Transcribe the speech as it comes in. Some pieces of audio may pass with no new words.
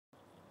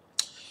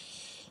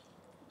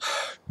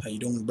How you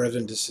doing,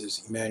 brethren? This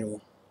is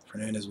Emmanuel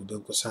Fernandez with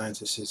Biblical Science.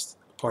 This is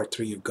part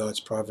 3 of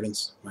God's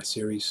Providence, my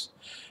series.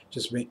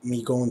 Just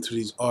me going through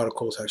these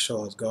articles, I show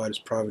how God is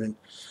provident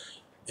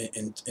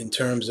in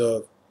terms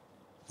of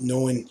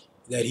knowing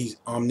that He's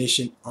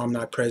omniscient,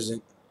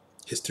 omnipresent.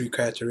 His 3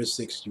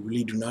 characteristics. You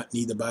really do not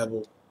need the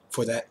Bible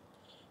for that.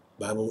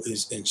 Bible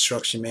is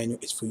instruction manual.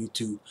 It's for you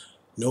to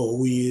know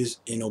who He is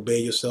and obey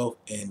yourself.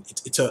 And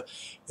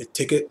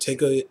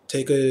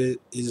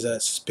is a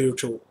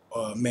spiritual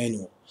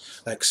manual,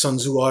 like Sun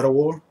Tzu Art of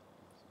War.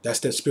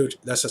 That's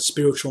a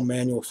spiritual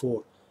manual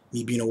for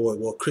me being a warrior.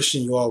 Well,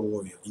 Christian, you are a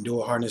warrior.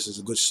 Endure hardness as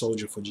a good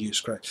soldier for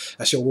Jesus Christ.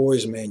 That's your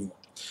warrior's manual.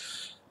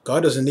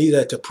 God doesn't need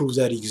that to prove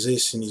that He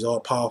exists and He's all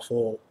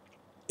powerful,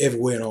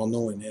 everywhere and all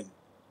knowing. And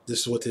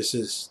this is what this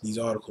is. These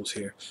articles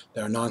here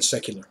that are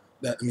non-secular.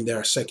 They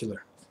are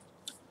secular,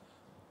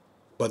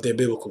 but they're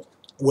biblical,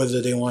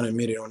 whether they want to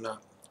admit it or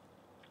not.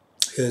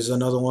 Here's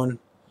another one.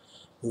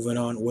 Moving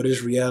on. What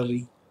is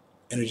reality?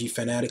 Energy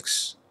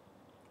fanatics.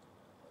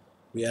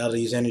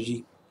 Reality is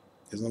energy.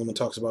 There's another one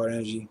talks about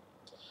energy.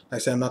 Like I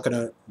said, I'm not going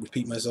to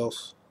repeat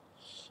myself,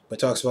 but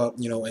it talks about,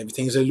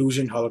 everything's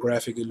illusion,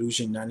 holographic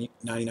illusion,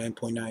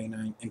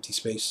 99.99 empty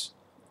space.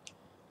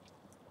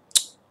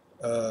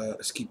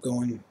 Let's keep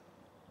going.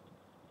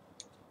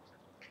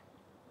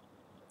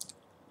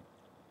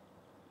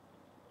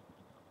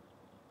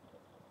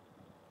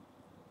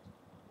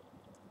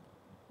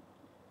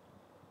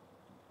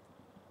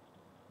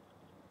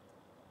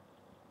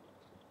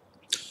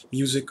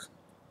 Music.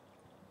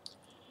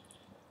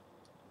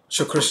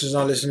 So Christians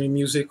not listening to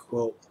music?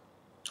 Well,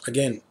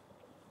 again,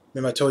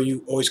 remember I told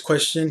you always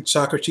question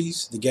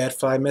Socrates, the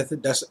gadfly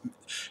method.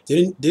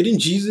 Didn't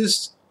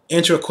Jesus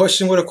answer a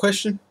question with a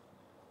question?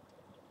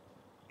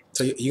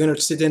 So you're gonna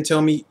sit there and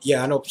tell me,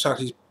 yeah, I know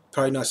Socrates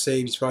probably not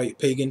saved, he's probably a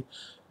pagan.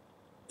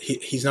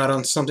 He's not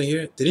on something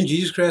here. Didn't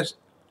Jesus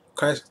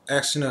Christ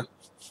asking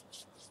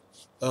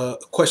a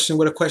question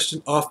with a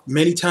question off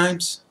many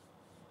times?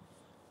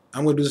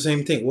 I'm gonna do the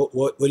same thing.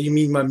 What do you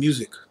mean by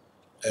music?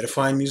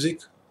 Edifying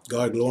music?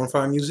 God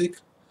glorifying music?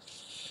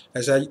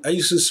 As I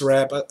used to listen to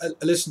rap. I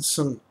listen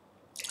to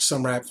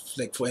some rap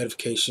like for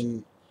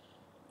edification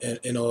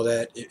and all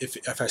that.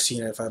 If I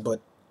see it,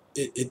 but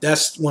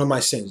that's one of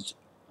my sins.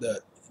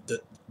 That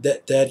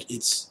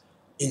its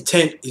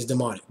intent is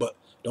demonic. But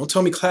don't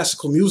tell me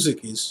classical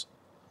music is.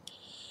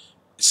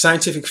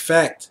 Scientific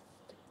fact.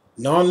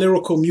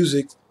 Non-lyrical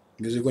music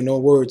with no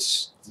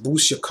words,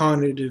 boosts your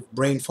cognitive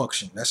brain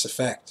function. That's a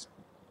fact.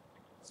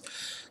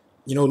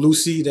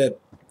 Lucy, that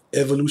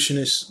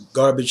evolutionist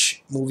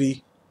garbage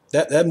movie.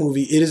 That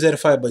movie, it is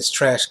edified, but it's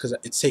trash because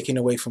it's taken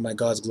away from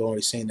God's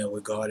glory, saying that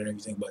we're God and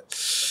everything. But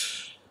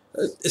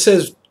it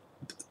says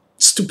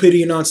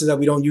stupidity and nonsense that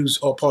we don't use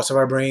all parts of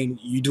our brain.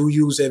 You do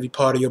use every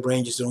part of your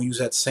brain, just don't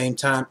use it at the same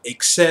time,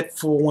 except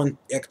for one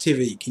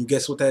activity. Can you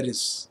guess what that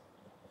is?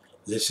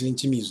 Listening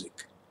to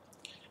music.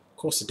 Of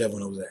course the devil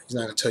knows that. He's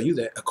not going to tell you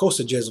that. Of course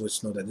the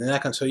Jesuits know that. They're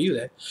not going to tell you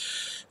that.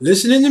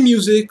 Listening to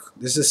music,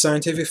 this is a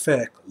scientific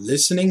fact.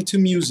 Listening to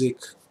music,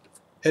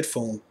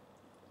 headphone,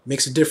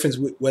 makes a difference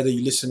with whether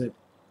you listen to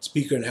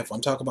speaker and headphone.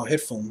 I'm talking about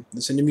headphone.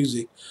 Listen to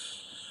music.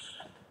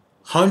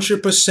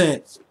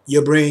 100%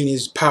 your brain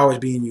is power is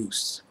being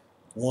used.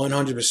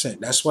 100%.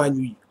 That's why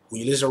when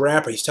you listen to a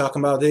rapper, he's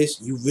talking about this,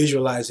 you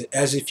visualize it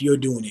as if you're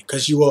doing it,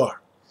 because you are.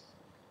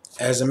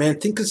 As a man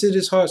thinketh in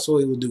his heart, so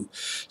he will do.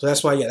 So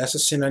that's why, that's a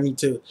sin I need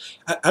to.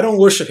 I don't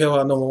worship hip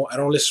hop no more. I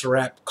don't listen to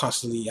rap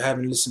constantly. I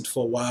haven't listened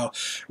for a while.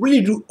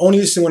 Really do only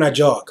listen when I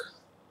jog.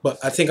 But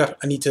I think I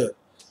need to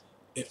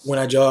when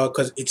I jog,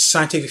 because it's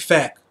scientific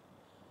fact.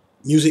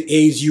 Music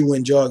aids you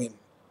in jogging.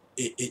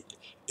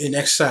 In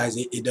exercise,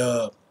 it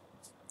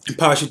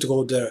empowers you to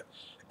go the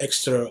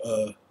extra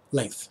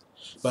length.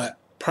 But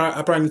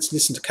I probably need to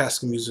listen to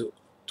classical music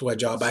to I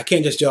jog. But I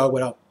can't just jog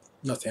without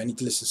nothing. I need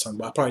to listen to something.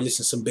 But I probably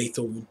listen to some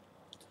Beethoven.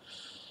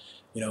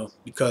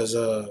 Because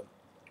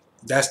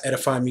that's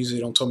edifying music.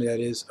 Don't tell me that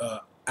is.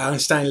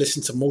 Einstein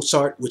listened to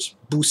Mozart, which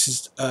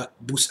boosts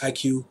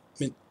IQ,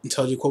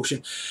 intelligence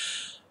quotient.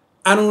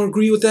 I don't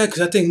agree with that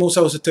because I think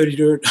Mozart was a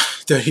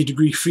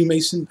 30-degree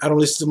Freemason. I don't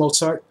listen to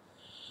Mozart.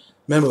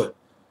 Remember,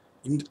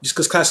 just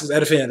because classical is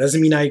edifying, that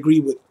doesn't mean I agree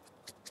with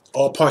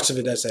all parts of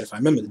it that's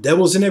edifying. Remember, the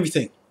devil's in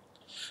everything.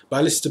 But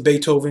I listen to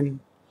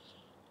Beethoven,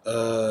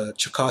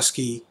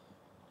 Tchaikovsky.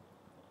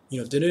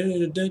 You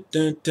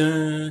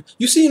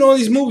see in all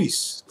these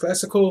movies,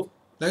 classical,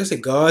 like I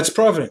said, God's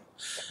providence.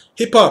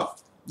 Hip hop,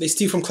 they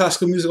steal from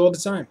classical music all the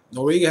time.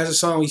 Noriega has a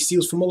song he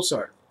steals from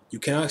Mozart. You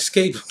cannot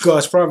escape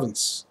God's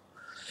providence.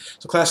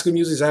 So classical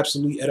music is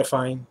absolutely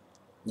edifying.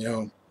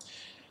 There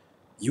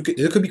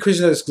could be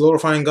Christians that's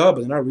glorifying God,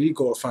 but they're not really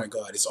glorifying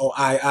God. It's all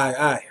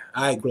I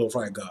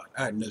glorify God.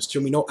 There's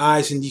no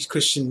I's in these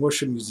Christian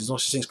worship music. There's no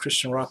such thing as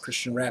Christian rock,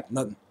 Christian rap,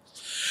 nothing.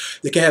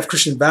 They can have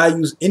Christian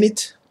values in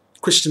it.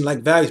 Christian-like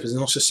values, but there's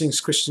no such thing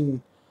as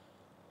Christian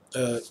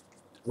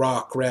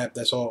rock, rap.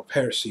 That's all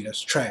heresy.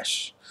 That's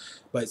trash.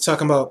 But it's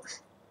talking about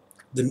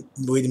the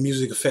way the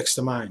music affects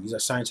the mind. These are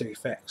scientific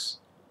facts.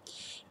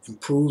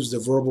 Improves the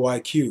verbal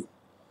IQ.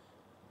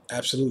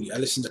 Absolutely. I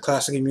listen to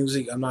classical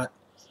music. I'm not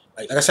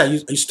like I said. I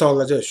used to talk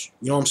like this.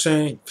 You know what I'm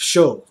saying? For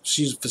sure.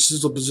 She's for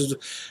sizzle, sizzle.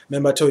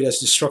 Remember I told you that's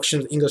destruction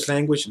of the English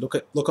language. Look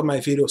at my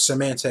video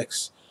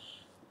semantics.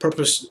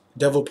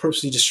 Devil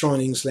purposely destroying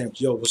the English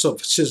language. Yo, what's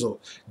up? Sizzle.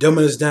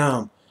 Dumbing us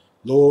down.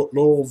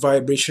 Low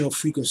vibrational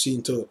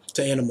frequency to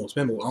animals.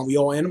 Remember, aren't we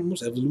all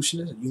animals?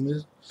 Evolutionists,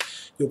 humans.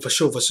 Yo, for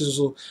sure. For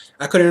sizzle.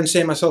 I couldn't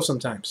understand myself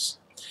sometimes.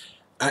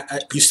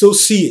 You still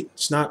see it.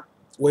 It's not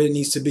where it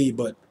needs to be,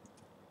 but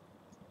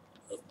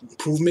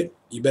improvement,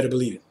 you better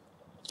believe it.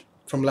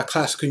 From like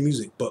classical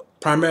music, but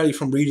primarily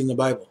from reading the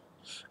Bible.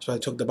 So I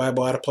took the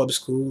Bible out of public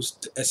schools.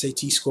 The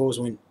SAT scores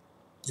went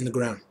in the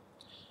ground.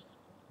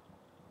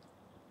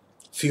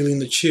 Feeling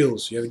the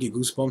chills. You ever get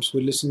goosebumps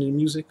with listening to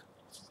music?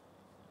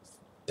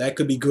 That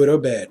could be good or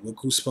bad. What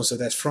goosebumps are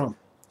that from?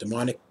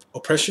 Demonic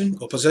oppression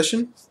or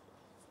possession?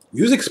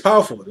 Music is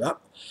powerful.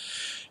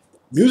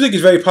 Music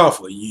is very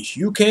powerful.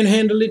 You can't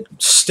handle it.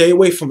 Stay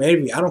away from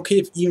every. I don't care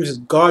if even if it's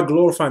God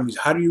glorifying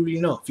music. How do you really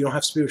know if you don't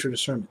have spiritual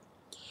discernment?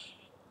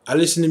 I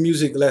listen to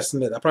music less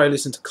and less. I probably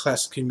listen to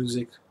classical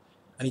music.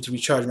 I need to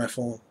recharge my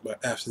phone,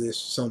 but after this,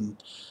 some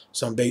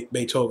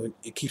Beethoven.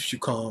 It keeps you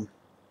calm.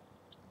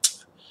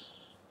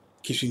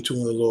 Keeps you in tune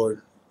with the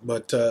Lord.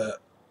 But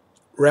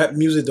rap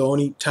music, the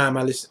only time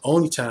I listen,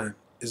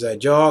 is I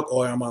jog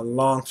or I'm on a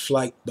long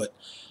flight. But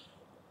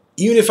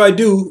even if I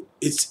do,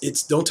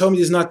 it's don't tell me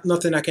there's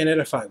nothing I can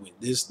edify with.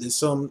 There's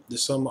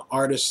some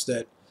artists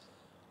that,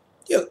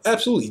 yeah,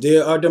 absolutely, they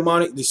are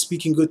demonic. They're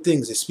speaking good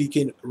things. They're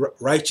speaking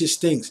righteous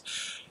things.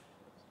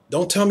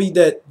 Don't tell me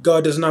that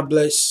God does not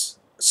bless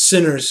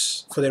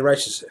sinners for their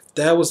righteousness. If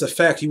that was the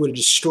fact, He would have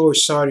destroyed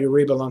Saudi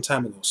Arabia a long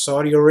time ago.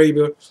 Saudi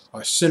Arabia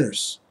are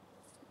sinners.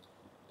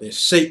 They're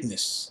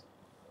Satanists.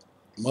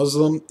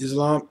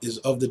 Islam is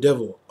of the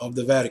devil, of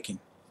the Vatican.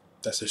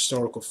 That's a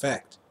historical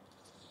fact.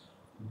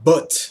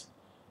 But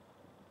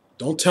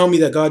don't tell me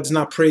that God does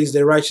not praise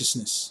their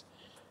righteousness.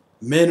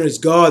 Men is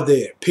God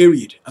there,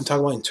 period. I'm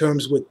talking about in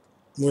terms with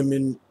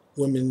women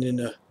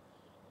and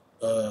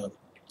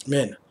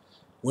men.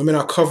 Women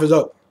are covered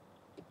up.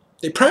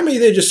 They primarily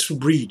there just to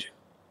breed.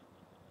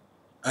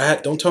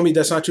 Don't tell me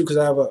that's not true because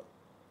I have a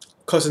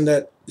cousin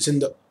that is in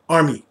the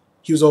army.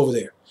 He was over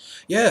there.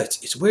 Yeah,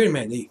 it's weird,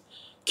 man. They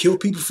kill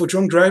people for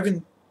drunk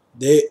driving.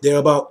 They're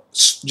about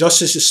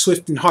justice is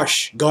swift and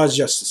harsh. God's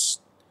justice.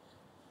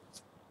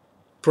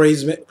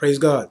 Praise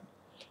God.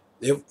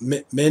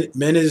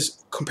 Men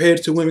is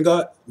compared to women.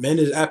 God, men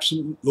is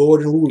absolute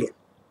Lord and ruler.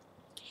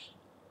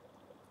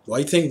 Why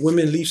do you think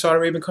women leave Saudi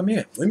Arabia and come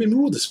here? Women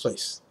rule this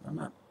place. I'm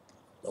not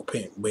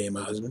obeying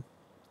my husband.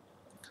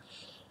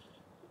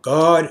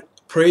 God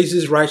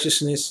praises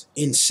righteousness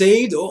in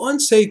saved or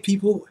unsaved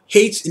people,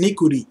 hates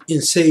iniquity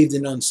in saved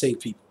and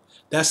unsaved people.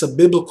 That's a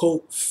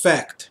biblical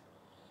fact.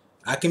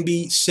 I can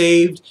be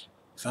saved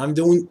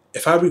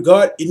if I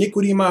regard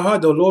iniquity in my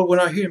heart, the Lord will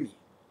not hear me.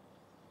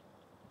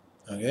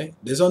 Okay?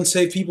 There's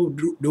unsaved people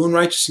doing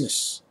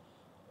righteousness.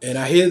 And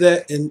I hear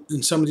that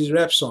in some of these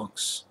rap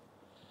songs.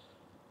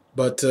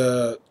 But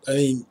I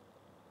mean,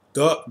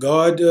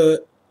 God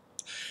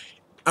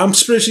I'm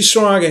spiritually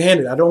strong, I can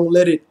handle it. I don't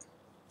let it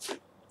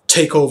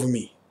take over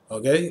me.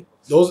 Okay?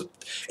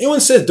 Anyone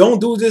says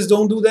don't do this,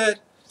 don't do that.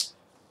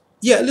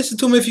 Yeah, listen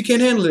to me if you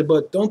can't handle it,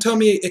 but don't tell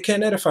me it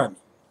can't edify me.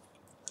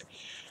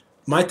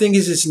 My thing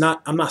is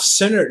I'm not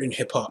centered in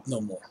hip hop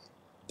no more.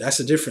 That's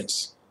the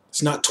difference.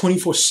 It's not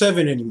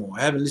 24/7 anymore.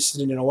 I haven't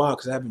listened in a while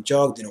because I haven't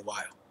jogged in a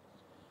while.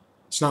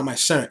 It's not my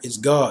center. It's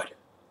God.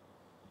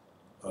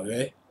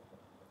 Okay?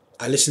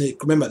 Listen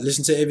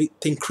to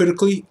everything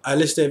critically. I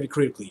listen to every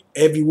critically.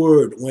 Every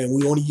word when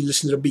we only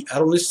listen to the beat. I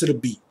don't listen to the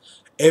beat.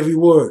 Every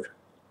word.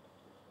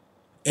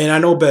 And I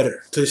know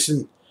better to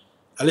listen.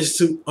 I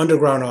listen to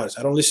underground artists.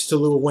 I don't listen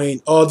to Lil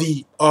Wayne, all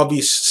the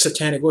obvious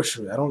satanic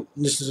worshipers. I don't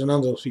listen to none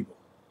of those people.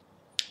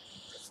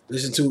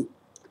 Listen to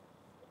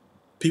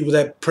people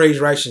that praise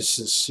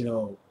righteousness,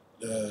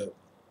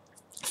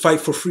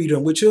 fight for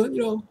freedom, which,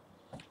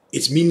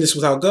 it's meaningless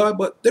without God,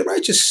 but they're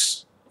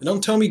righteous. And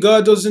don't tell me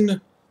God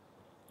doesn't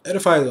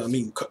edify them. I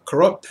mean,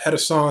 Corrupt had a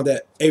song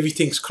that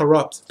everything's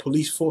corrupt.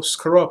 Police force is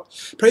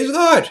corrupt. Praise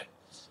God.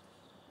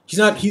 He's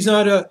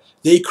not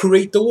they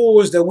create the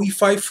wars that we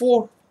fight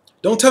for.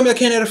 Don't tell me I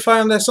can't edify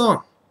on that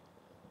song.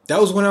 That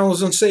was when I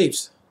was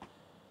unsaved.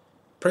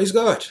 Praise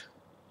God.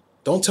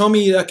 Don't tell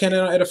me I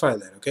cannot edify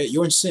that, okay?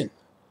 You're in sin.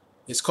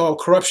 It's called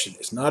corruption.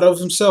 It's not of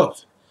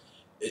himself.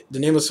 The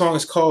name of the song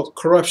is called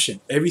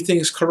Corruption. Everything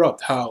is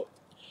corrupt. How?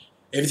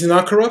 Everything's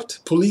not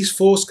corrupt? Police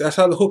force, that's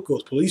how the hook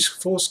goes. Police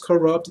force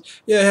corrupt.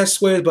 Yeah, it has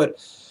swears, but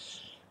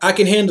I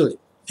can handle it.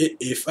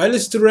 If I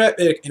listen to rap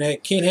and I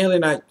can't handle it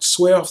and I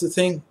swear off the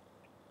thing,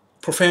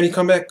 profanity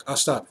come back, I'll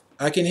stop it.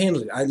 I can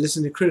handle it. I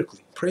listen to it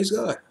critically. Praise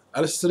God. I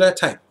listen to that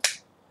type.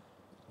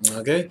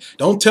 Okay?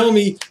 Don't tell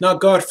me not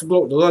God for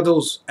glory. Those are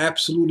those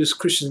absolutist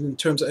Christians in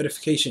terms of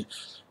edification.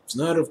 It's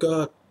not of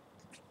God.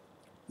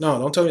 No,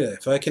 don't tell me that.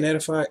 If I can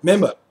edify,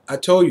 remember, I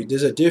told you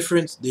there's a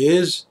difference. There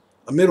is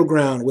a middle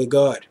ground with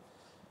God.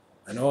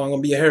 I know I'm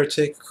gonna be a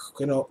heretic.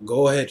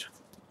 Go ahead.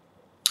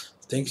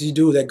 Things you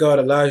do that God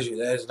allows you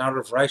that is not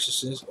of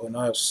righteousness or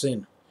not of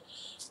sin.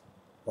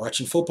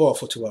 Watching football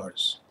for 2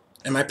 hours.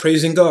 Am I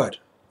praising God?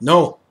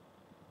 No.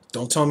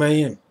 Don't tell me I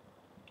am.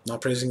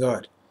 Not praising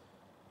God.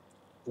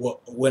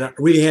 Well, when I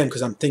really am,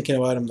 because I'm thinking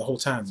about Him the whole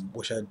time.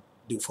 Wish I'd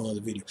do for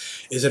another video.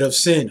 Is it of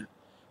sin?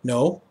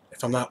 No.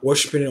 If I'm not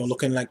worshiping it or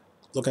looking at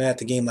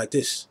the game like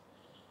this.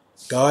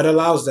 God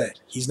allows that.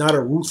 He's not a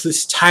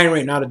ruthless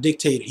tyrant, not a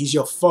dictator. He's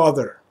your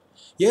father.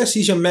 Yes,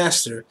 He's your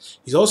master.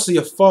 He's also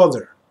your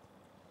father.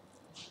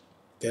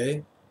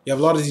 Okay? You have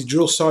a lot of these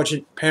drill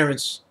sergeant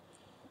parents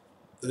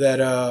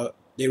that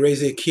they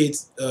raise their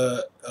kids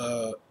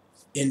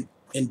in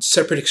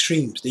separate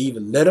extremes. They either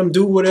let them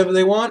do whatever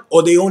they want,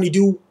 or they only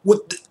do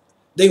what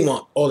they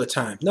want all the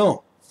time.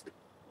 No.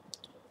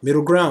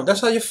 Middle ground. That's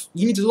how you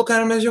need to look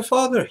at him as your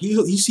father.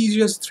 He sees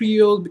you as a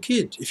 3-year-old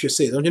kid, if you're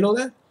saved. Don't you know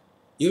that?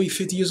 You'll be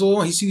 50 years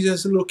old. He sees you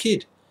as a little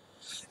kid.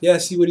 Yeah, I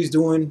see what he's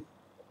doing.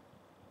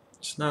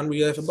 It's not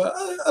real life, but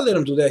I let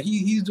him do that.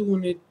 He's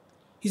doing it.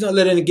 He's not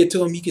letting it get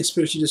to him. He can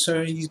spiritually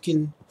discern. He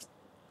can.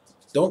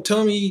 Don't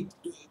tell me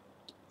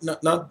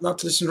not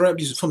to listen to rap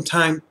music from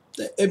time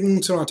every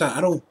once in a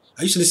time.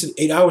 I used to listen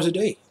 8 hours a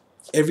day,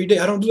 every day.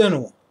 I don't do that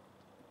no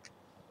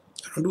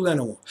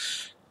more.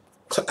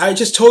 I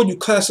just told you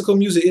classical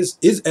music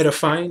is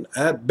edifying.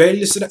 I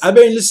barely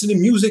listen to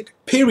music,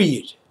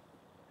 period.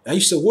 I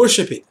used to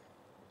worship it.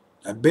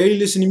 I barely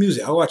listen to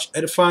music. I watch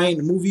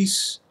edifying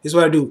movies. Here's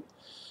what I do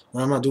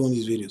when I'm not doing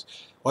these videos.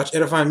 Watch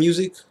edifying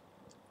music,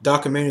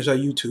 documentaries on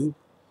YouTube,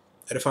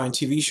 edifying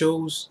TV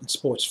shows, and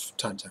sports from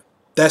time to time.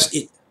 That's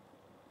it.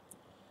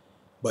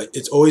 But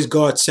it's always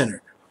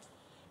God-centered.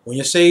 When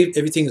you're saved,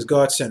 everything is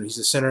God-centered. He's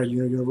the center of the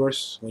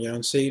universe. When you're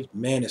unsaved,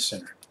 man is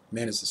centered.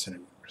 Man is the center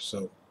of the universe.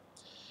 So,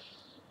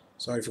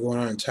 sorry for going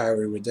on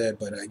entirely with that,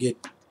 but I get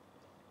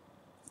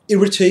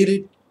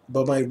irritated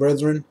by my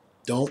brethren.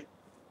 No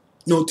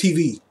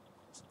TV.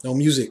 No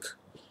music.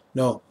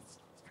 No.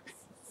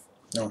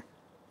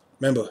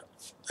 Remember,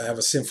 I have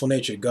a sinful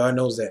nature. God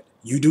knows that.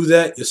 You do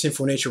that, your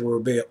sinful nature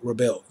will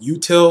rebel. You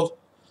tell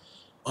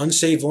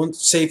unsaved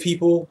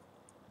people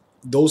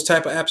those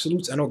type of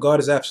absolutes. I know God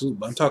is absolute,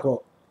 but I'm talking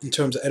about in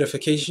terms of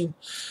edification.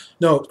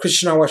 No, Christians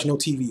should not watch no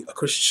TV. A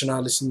Christian should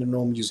not listen to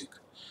no music.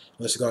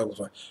 Unless God was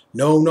fine.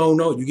 No.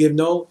 You give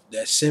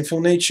that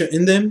sinful nature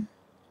in them.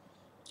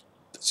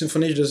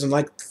 Sinful nature doesn't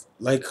like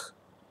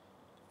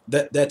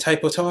that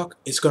type of talk.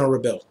 It's going to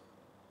rebel.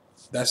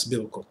 That's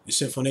biblical. Your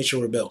sinful nature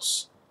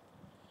rebels.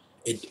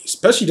 It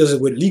especially does it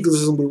with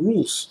legalism, with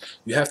rules.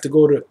 You have to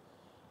go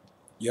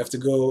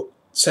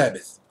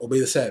Sabbath. Obey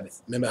the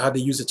Sabbath. Remember how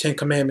they use the 10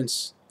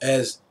 Commandments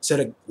as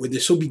where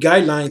there should be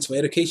guidelines for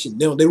education.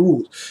 They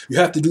rules. You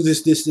have to do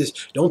this.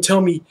 Don't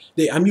tell me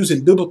I'm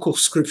using biblical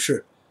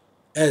scripture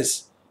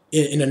as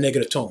in a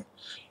negative tone.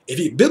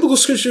 If biblical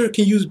scripture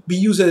can be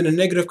used in a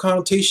negative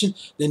connotation,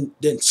 then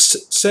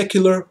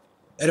secular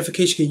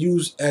edification can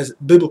use as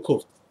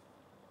biblical,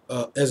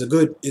 as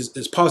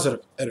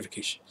positive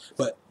edification.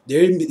 But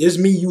there's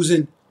me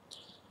using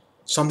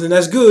something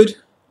that's good.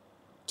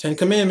 10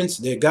 Commandments,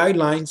 they're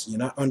guidelines. You're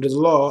not under the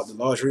law. The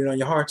law is written on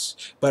your hearts.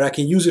 But I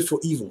can use it for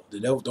evil. The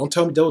devil, don't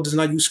tell me the devil does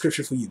not use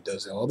scripture for you. It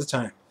does it all the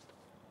time.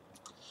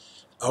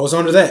 I was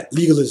under that.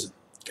 Legalism.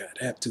 God,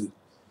 I have to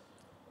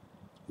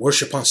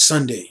worship on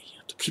Sunday.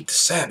 To keep the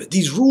Sabbath.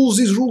 These rules.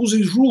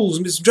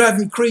 It's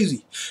driving me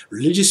crazy.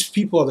 Religious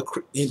people,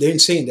 they're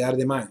insane. They're out of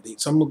their mind.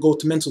 Some will go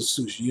to mental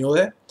institutions. You know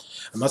that?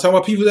 I'm not talking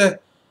about people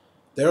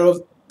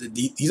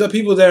these are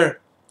people they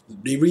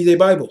read their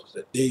Bible.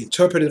 They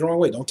interpret it the wrong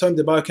way. Don't tell me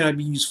the Bible cannot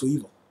be used for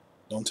evil.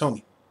 Don't tell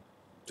me.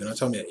 Do not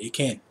tell me that. It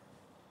can.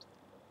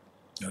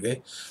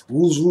 Okay?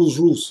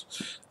 Rules.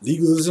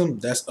 Legalism,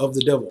 that's of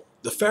the devil.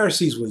 The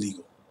Pharisees were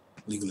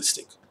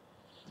legalistic.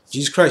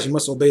 Jesus Christ, you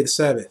must obey the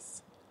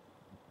Sabbath.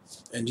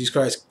 And Jesus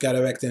Christ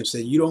got back to them and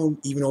said, you don't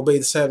even obey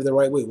the Sabbath the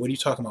right way. What are you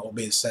talking about?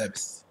 Obey the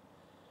Sabbath.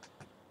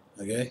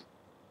 Okay?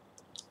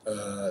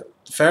 The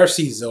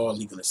Pharisees are all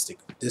legalistic.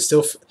 They're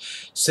still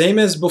same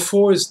as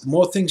before.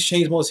 More things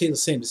change, more stay the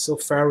same. There's still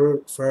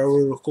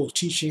Pharisaical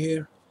teaching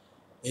here,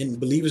 in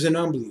believers and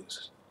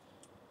unbelievers.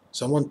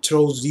 Someone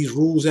throws these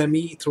rules at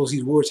me, throws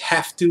these words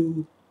have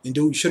to and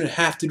do. You shouldn't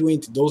have to do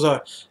anything. Those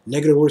are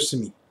negative words to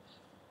me.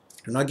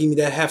 Do not give me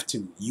that have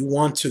to. You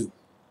want to.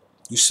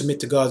 You submit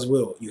to God's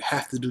will. You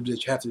have to do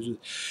this. You have to do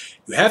this.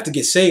 You have to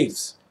get saved.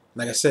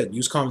 Like I said,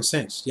 use common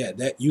sense. Yeah,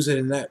 use it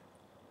in that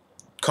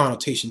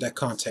connotation, that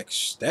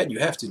context. That you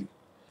have to do.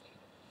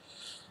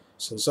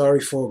 So sorry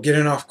for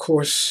getting off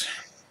course.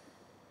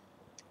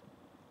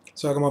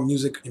 Talking about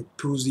music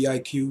improves the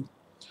IQ.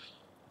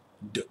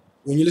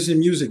 When you listen to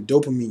music,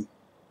 dopamine,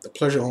 the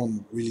pleasure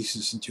hormone,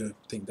 releases into your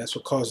thing. That's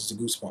what causes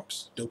the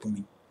goosebumps.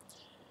 Dopamine.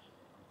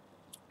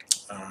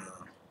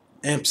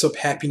 Amps up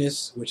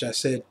happiness, which I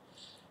said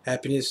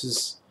happiness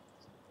is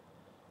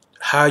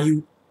how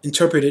you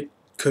interpret it.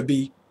 Could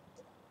be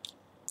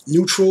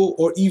neutral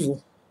or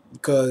evil,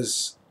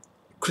 because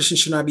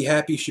Christians should not be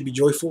happy, should be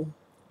joyful.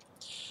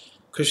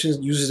 Christians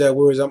uses that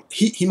word.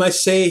 He might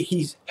say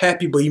he's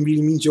happy, but he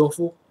really means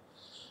joyful.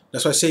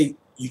 That's why I say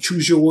you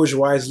choose your words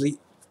wisely.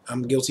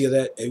 I'm guilty of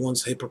that.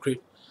 Everyone's a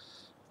hypocrite.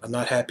 I'm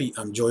not happy.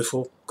 I'm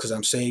joyful because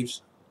I'm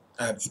saved.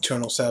 I have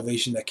eternal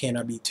salvation that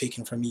cannot be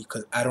taken from me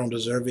because I don't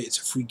deserve it. It's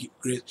a free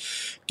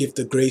gift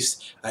of grace.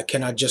 I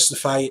cannot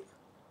justify it,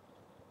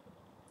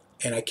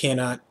 and I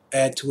cannot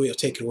add to it or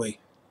take it away.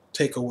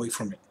 Take away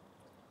from it.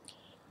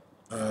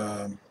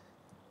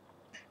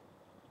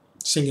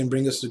 Singing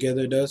brings us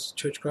together, does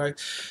church choir?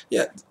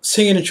 Yeah,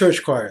 singing in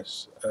church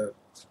choirs.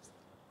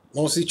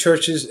 Mostly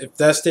churches, if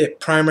that's their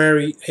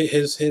primary,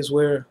 his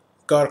where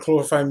God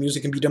glorifying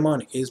music can be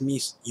demonic. Is me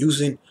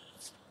using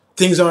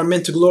things that are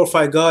meant to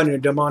glorify God in a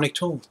demonic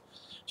tone.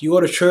 If you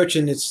go to church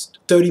and it's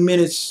 30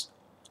 minutes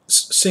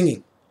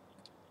singing,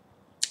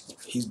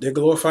 they're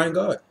glorifying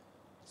God.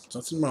 There's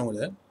nothing wrong with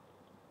that.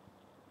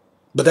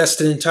 But that's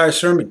the entire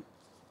sermon.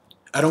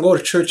 I don't go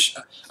to church.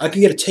 I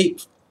can get a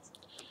tape.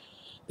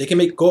 They can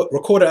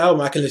record an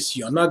album. I can listen to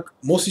you. I'm not.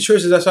 Mostly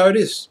churches, that's how it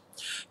is.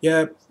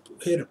 Yeah,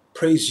 here to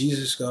praise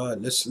Jesus,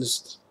 God.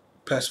 Let's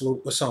pass.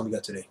 What song we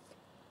got today?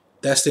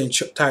 That's the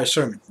entire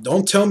sermon.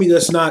 Don't tell me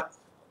that's not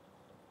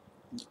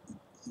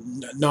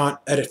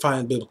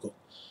edifying biblical.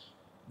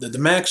 The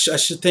max I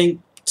should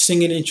think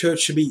singing in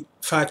church should be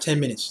 5-10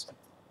 minutes.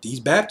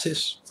 These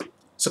Baptists,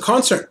 it's a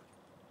concert.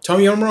 Tell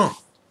me I'm wrong.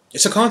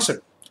 It's a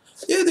concert.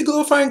 Yeah, they're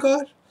glorifying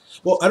God.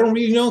 Well, I don't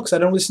really know because I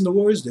don't listen to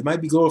words. They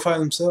might be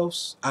glorifying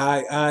themselves.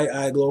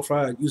 I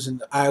glorify using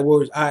the I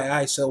words.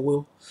 I sell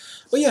will.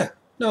 But yeah,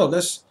 no,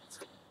 that's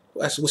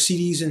what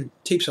CDs and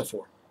tapes are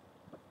for.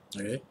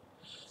 Okay,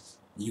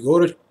 you go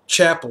to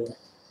chapel,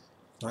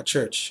 not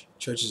church.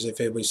 Church is if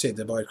everybody said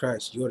the body of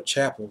Christ. You go to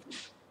chapel,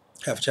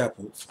 have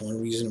chapel for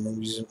one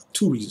reason,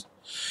 two reasons.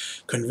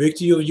 Convict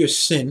you of your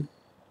sin.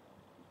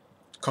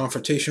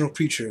 Confrontational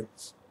preacher.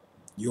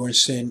 You're in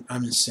sin.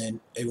 I'm in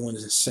sin.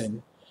 Everyone's in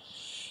sin.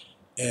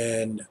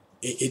 And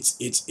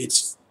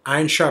it's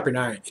iron sharpen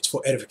iron. It's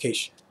for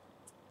edification.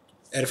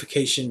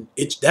 Edification.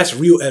 That's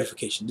real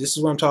edification. This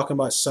is what I'm talking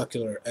about.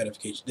 Secular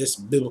edification. This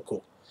is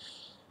biblical.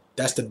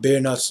 That's the bare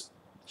nuts.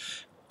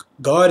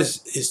 God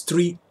is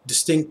three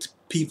distinct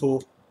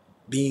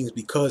beings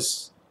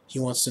because He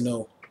wants to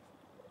know.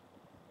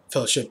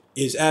 Fellowship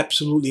is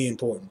absolutely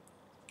important,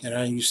 and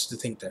I used to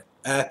think that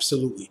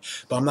absolutely.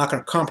 But I'm not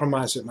going to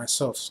compromise it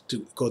myself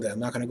to go there. I'm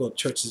not going to go to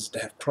churches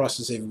that have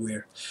crosses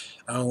everywhere.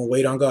 I don't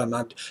wait on God. I'm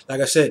not,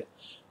 like I said,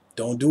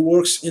 don't do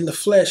works in the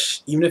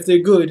flesh, even if they're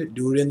good.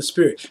 Do it in the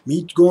spirit.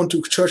 Me going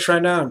to church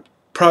right now,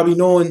 probably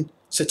knowing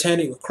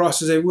satanic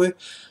crosses everywhere,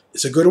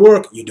 it's a good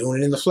work. You're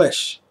doing it in the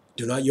flesh.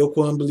 Do not yoke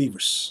with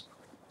unbelievers.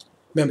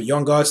 Remember, you're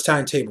on God's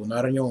timetable,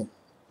 not on your own.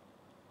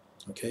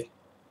 Okay?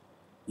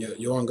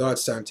 You're on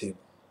God's timetable.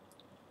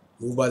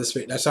 Move by the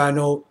Spirit. That's how I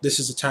know this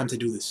is the time to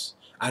do this.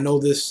 I know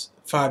this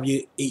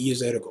 8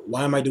 years ago.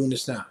 Why am I doing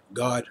this now?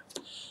 God,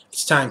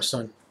 it's time,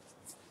 son.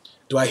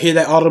 Do I hear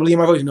that audibly in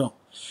my voice? No.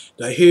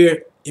 Do I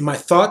hear in my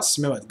thoughts?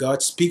 Remember,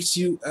 God speaks to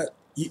you.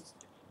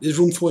 There's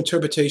room for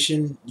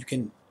interpretation. You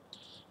can,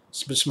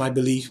 it's just my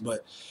belief,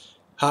 but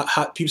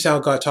people say how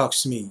God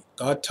talks to me.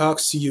 God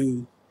talks to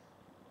you,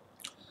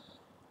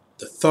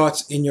 the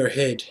thoughts in your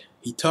head.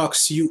 He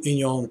talks to you in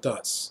your own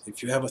thoughts.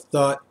 If you have a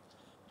thought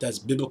that's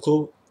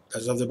biblical,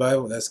 that's of the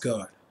Bible, that's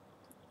God.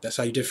 That's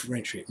how you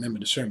differentiate. Remember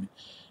the sermon.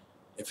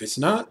 If it's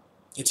not,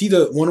 it's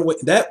either one way.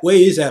 That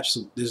way is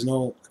absolute. There's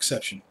no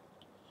exception.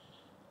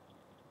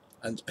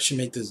 I should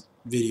make this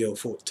video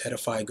for to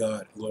edify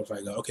God,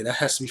 glorify God. Okay, that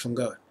has to be from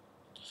God.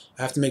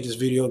 I have to make this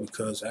video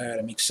because I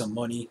gotta make some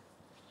money.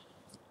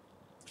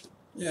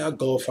 Yeah, I'll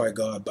glorify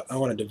God, but I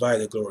want to divide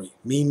the glory.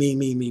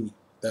 Me.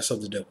 That's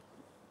of the devil.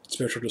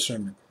 Spiritual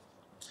discernment.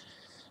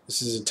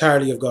 This is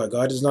entirely of God.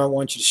 God does not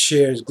want you to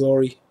share His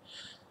glory.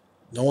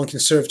 No one can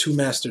serve two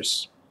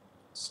masters.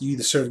 So you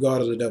either serve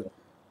God or the devil.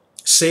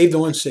 Saved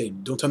or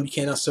unsaved. Don't tell me you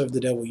cannot serve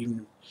the devil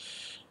even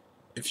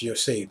if you're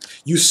saved.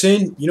 You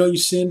sin. You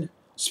sin.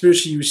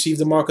 Spiritually, you receive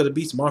the mark of the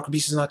beast. The mark of the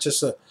beast is not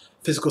just a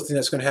physical thing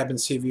that's going to happen in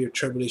severe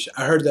tribulation.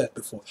 I heard that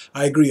before.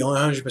 I agree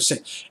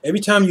 100%. Every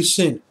time you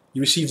sin,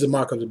 you receive the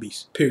mark of the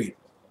beast. Period.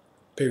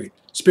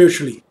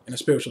 Spiritually, in a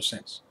spiritual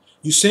sense.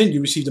 You sin, you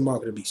receive the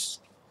mark of the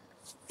beast.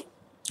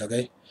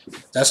 Okay?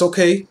 That's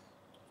okay.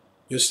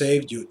 You're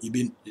saved. Your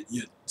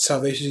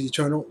salvation is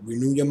eternal.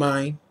 Renew your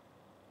mind.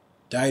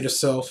 Die to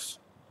self.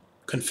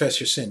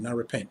 Confess your sin. Not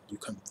repent. You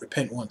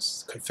repent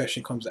once.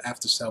 Confession comes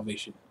after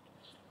salvation.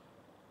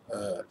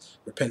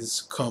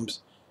 Repentance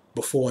comes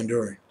before and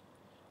during.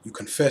 You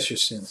confess your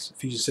sins.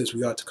 Ephesians says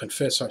we ought to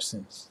confess our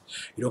sins.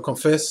 You don't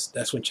confess,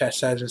 that's when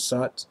chastisement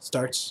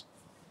starts.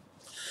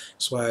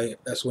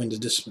 That's when the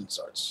discipline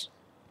starts.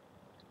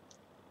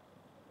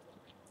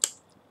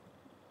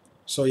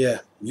 So yeah,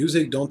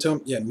 music, don't tell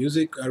me. Yeah,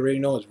 music, I already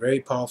know, is very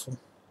powerful.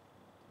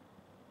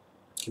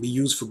 It can be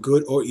used for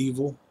good or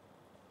evil.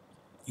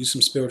 Use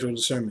some spiritual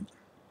discernment.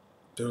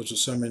 Spiritual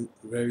discernment,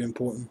 very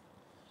important.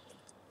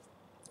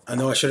 I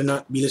know I should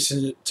not be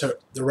listening to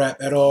the rap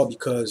at all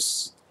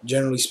because,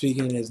 generally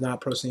speaking, it's not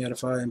personally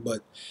edifying.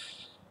 But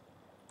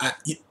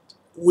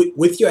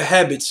with your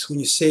habits, when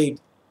you're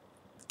saved,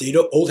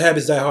 old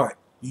habits die hard.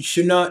 You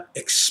should not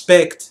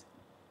expect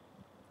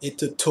it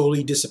to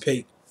totally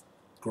dissipate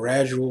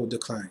Gradual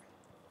decline.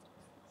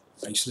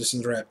 I used to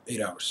listen to rap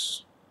 8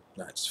 hours.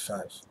 Now it's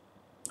 5.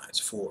 Now it's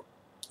 4.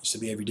 Used to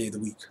be every day of the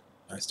week.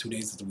 Now it's 2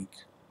 days of the week.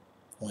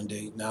 One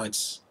day. Now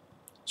it's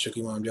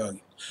strictly while I'm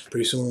jogging.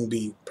 Pretty soon it will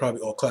be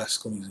probably all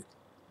classical music.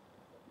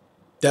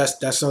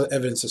 That's not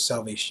evidence of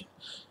salvation.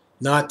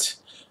 Not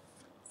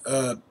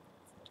I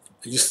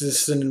used to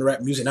listen to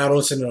rap music. Now I don't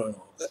listen to it.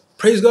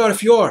 Praise God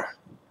if you are.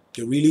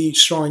 You're really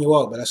strong in your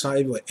walk, but that's not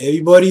everybody.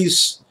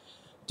 Everybody's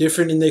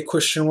different in their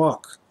Christian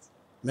walk.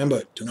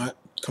 Remember, do not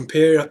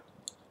compare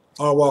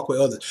our walk with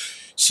others.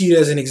 See it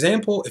as an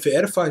example. If it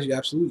edifies you,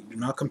 absolutely. Do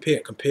not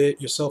compare. Compare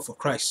yourself with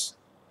Christ.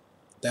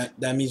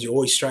 That means you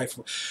always strive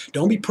for.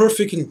 Don't be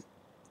perfect in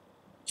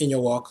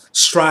your walk.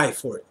 Strive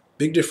for it.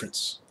 Big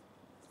difference.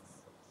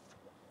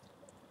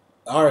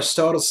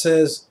 Aristotle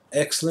says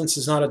excellence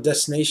is not a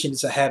destination,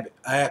 it's a habit.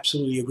 I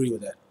absolutely agree with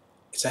that.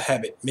 It's a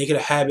habit. Make it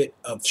a habit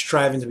of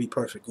striving to be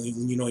perfect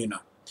when you know you're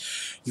not.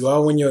 You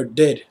are when you're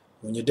dead.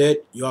 When you're dead,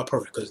 you are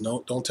perfect. Because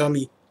don't tell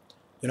me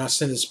you're not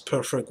sinless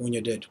perfect when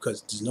you're dead.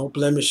 Because there's no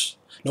blemish,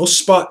 no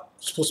spot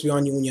supposed to be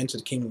on you when you enter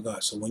the kingdom of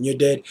God. So when you're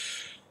dead,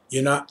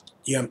 you're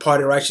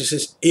imparted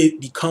righteousness.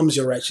 It becomes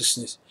your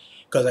righteousness.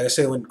 Because like I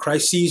said, when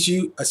Christ sees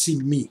you, I see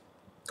me.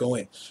 Go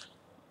in.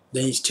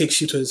 Then he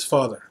takes you to his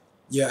Father.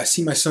 Yeah, I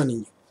see my son in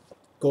you.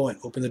 Go in,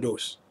 open the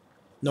doors.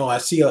 No, I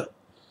see a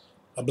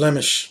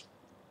blemish.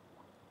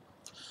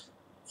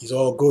 He's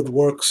all good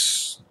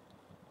works.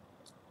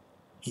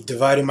 He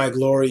divided my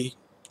glory.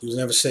 He was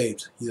never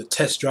saved. He's a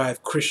test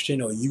drive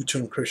Christian or a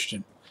U-turn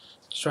Christian.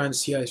 Just trying to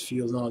see how he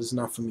feels. No, this is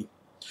not for me.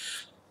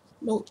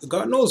 No,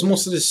 God knows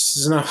most of this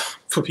is not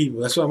for people.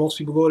 That's why most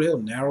people go to hell.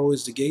 Narrow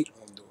is the gate,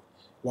 and the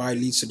wide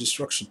leads to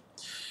destruction.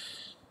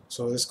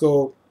 So let's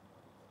go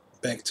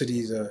back to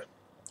these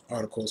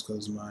articles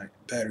because my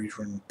battery's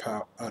running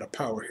out of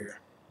power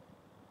here.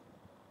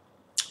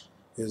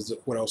 Is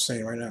what I was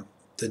saying right now.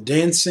 The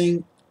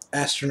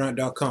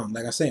dancingastronaut.com.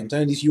 Like I say, I'm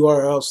telling these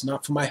URLs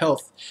not for my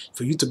health,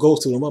 for you to go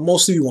through them, but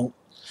most of you won't.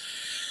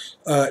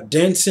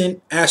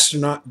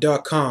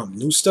 Dancingastronaut.com.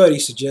 New study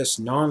suggests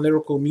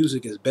non-lyrical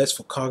music is best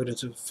for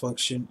cognitive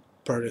function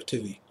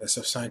productivity. That's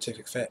a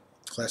scientific fact.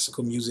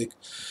 Classical music.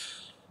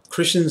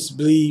 Christians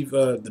believe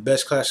the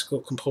best classical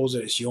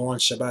composer is Johann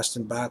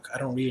Sebastian Bach. I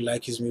don't really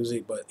like his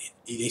music, but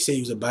they say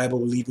he was a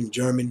Bible-believing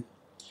German.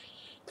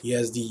 He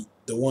has the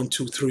 1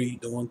 2 3,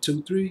 the 1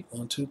 2 3,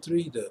 1 2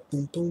 3, the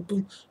boom boom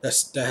boom. That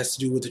has to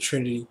do with the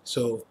Trinity.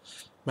 So I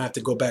might have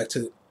to go back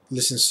to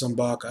listen to some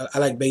Bach. I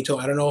like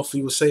Beethoven. I don't know if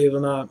he was saved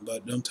or not,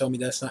 but don't tell me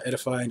that's not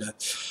edifying. I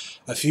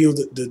feel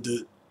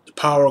the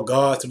power of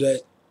God through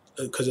that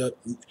because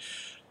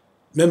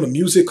remember,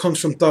 music comes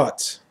from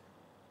thoughts.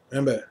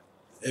 Remember,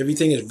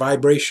 everything is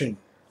vibration.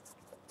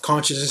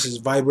 Consciousness is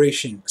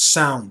vibration,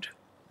 sound.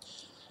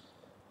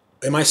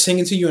 Am I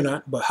singing to you or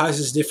not? But how is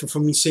this different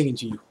from me singing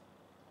to you?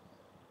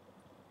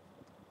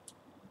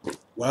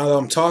 While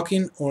I'm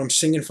talking or I'm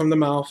singing from the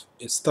mouth,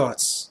 it's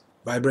thoughts,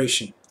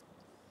 vibration.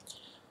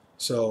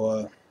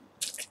 So,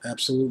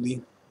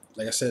 absolutely,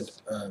 like I said,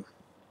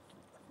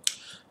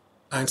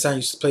 Einstein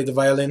used to play the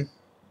violin.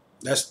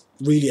 That's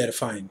really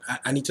edifying.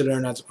 I need to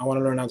learn how to, I want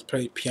to learn how to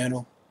play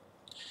piano.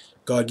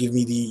 God give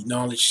me the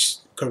knowledge,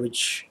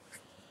 courage,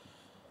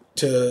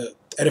 to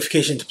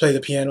edification to play the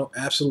piano.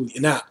 Absolutely.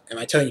 Now, am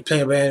I telling you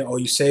playing a band or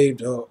you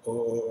saved or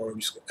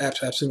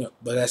absolutely not.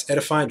 But that's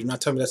edifying. Do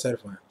not tell me that's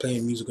edifying. Playing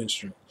a musical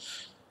instrument.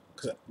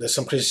 Because there's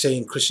some Christians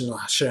saying Christians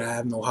shouldn't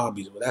have no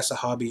hobbies. Well, that's a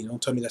hobby.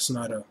 Don't tell me that's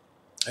not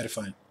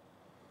edifying.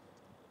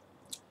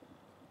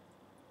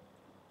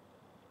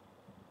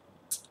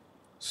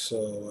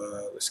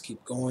 So let's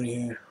keep going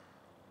here.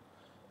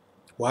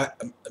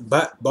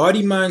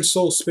 Body, mind,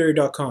 soul,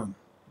 spirit.com.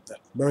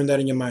 Burn that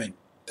in your mind.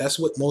 That's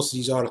what most of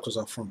these articles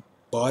are from.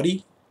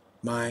 Body,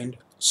 mind,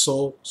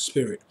 soul,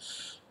 spirit.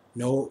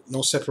 No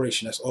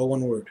separation. That's all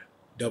one word.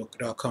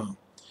 .com.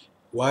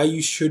 Why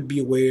you should be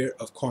aware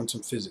of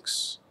quantum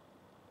physics.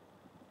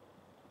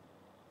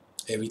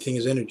 Everything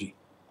is energy.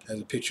 Has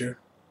a picture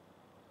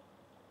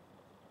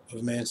of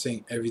a man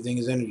saying everything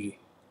is energy.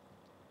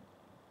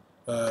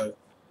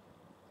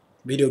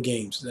 Video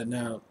games that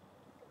now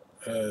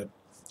I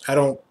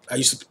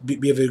used to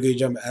be a video game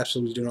jump. I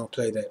absolutely do not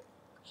play that.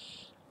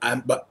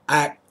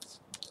 I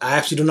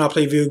actually do not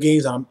play video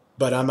games.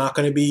 But I'm not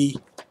gonna be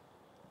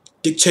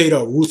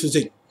dictator, ruthless.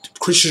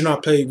 Christians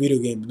not play video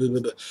games. Blah,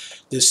 blah, blah.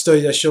 There's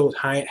studies that show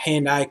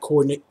hand-eye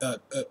coordinate.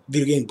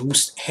 Video game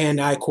boosts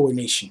hand-eye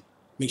coordination.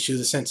 Makes you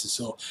the senses.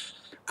 So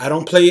I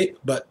don't play it,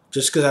 but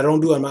just because I don't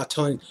do it, I'm not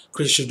telling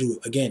Christians to do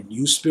it. Again,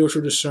 use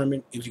spiritual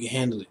discernment if you can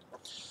handle it.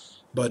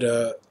 But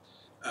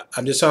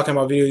I'm just talking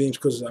about video games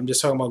because I'm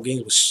just talking about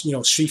games with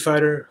Street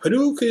Fighter,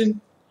 Hadouken.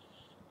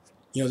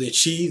 They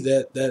achieve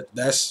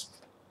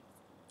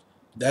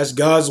that's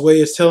God's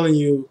way of telling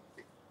you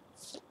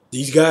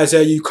these guys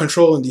that you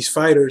controlling, these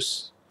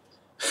fighters.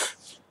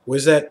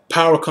 Where's that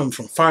power come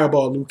from?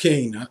 Fireball, Liu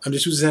Kang. I'm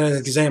just using that as an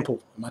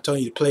example. I'm not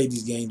telling you to play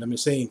these games. I'm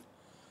just saying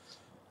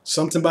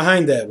something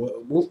behind that.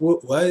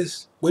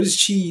 What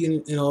is chi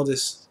in all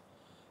this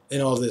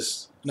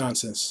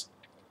nonsense?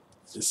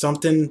 It's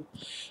something.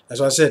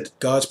 That's why I said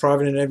God's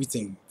provident in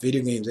everything.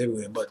 Video games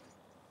everywhere, but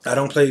I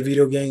don't play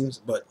video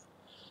games. But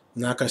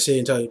I'm not gonna say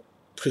until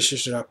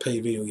Christians should not play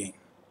video game.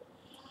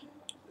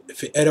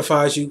 If it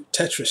edifies you,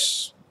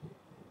 Tetris.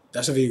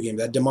 That's a video game.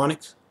 That demonic.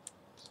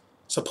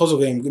 It's a puzzle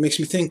game. It makes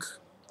me think.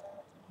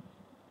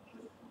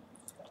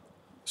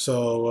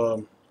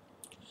 So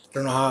I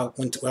don't know how I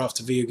went off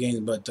to video games,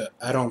 but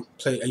I don't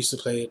play. I used to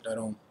play it. I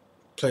don't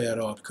play at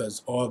all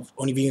because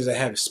only video games I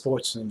have is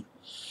sports, and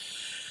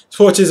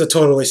sports is a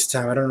total waste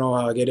of time. I don't know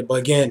how I get it, but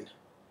again,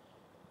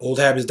 old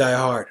habits die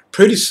hard.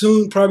 Pretty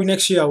soon, probably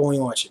next year, I won't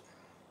even watch it.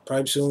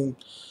 Probably soon,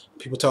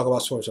 people talk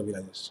about sports. I'll be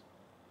like this.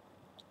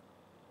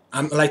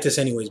 I'm like this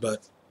anyways,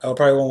 but I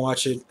probably won't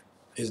watch it.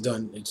 It's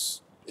done.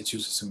 It's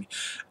useless to me.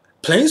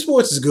 Playing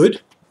sports is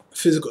good.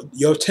 Physical.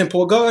 Your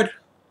temple of God.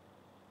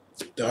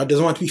 God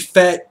doesn't want to be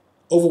fat,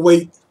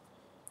 overweight.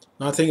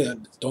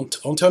 Nothing.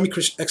 Don't tell me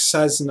Christian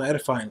exercise is not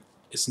edifying.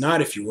 It's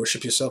not if you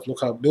worship yourself.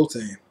 Look how built I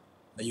am.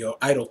 That you're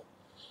idol.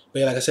 But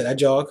yeah, like I said, I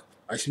jog.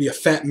 I used to be a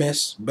fat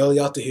mess, belly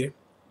out to here.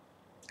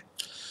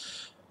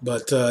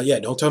 But yeah,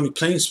 don't tell me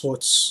playing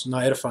sports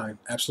not edifying.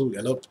 Absolutely,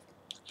 I love.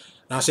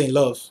 Not saying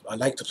love. I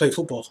like to play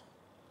football.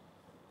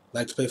 I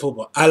like to play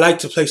football. I like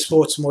to play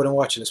sports more than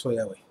watch it. Let's put it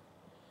that way.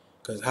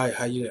 Because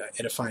how you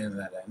edifying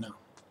that? No.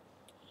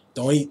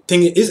 The only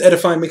thing that is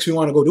edifying makes me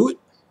want to go do it.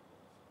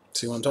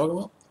 See what I'm talking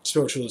about?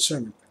 Spiritual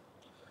discernment.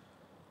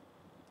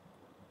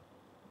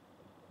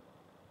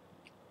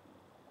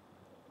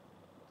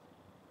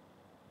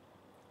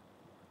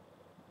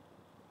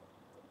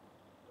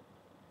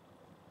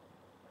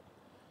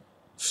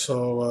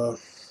 So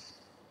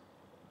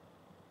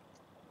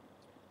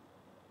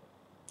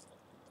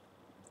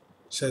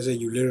says that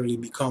you literally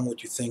become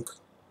what you think.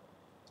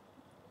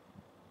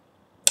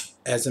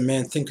 As a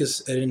man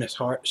thinketh in his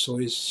heart, so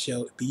it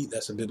shall be.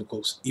 That's a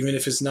biblical. Even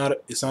if it's not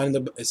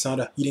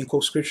he didn't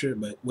quote scripture,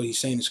 but what he's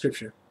saying in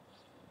scripture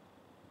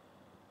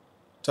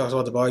talks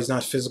about the body's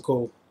not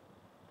physical.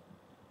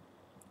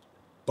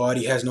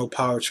 Body has no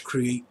power to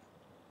create.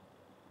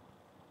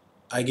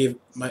 I give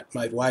my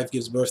wife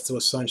gives birth to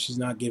a son. She's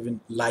not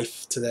giving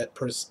life to that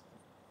person,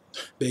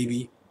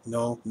 baby.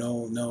 No.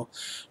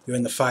 You're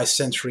in the 5th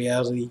sense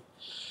reality.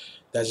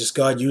 That's just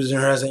God using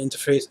her as an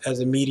interface, as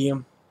a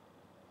medium.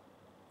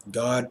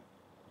 God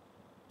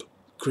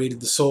created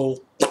the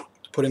soul to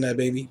put in that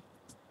baby.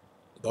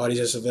 The body's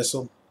just a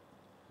vessel.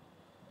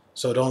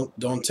 So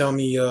don't tell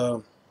me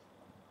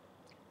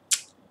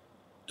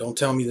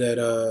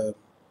that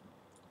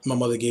my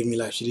mother gave me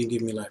life. She didn't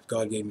give me life.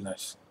 God gave me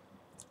life.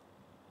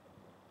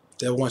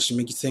 Devil wants to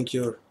make you think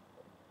your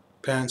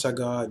parents are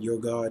God, you're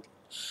God.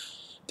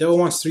 Devil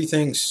wants 3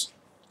 things.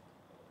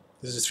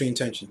 This is 3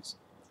 intentions.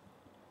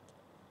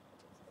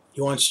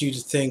 He wants you to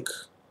think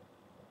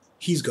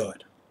he's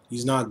God.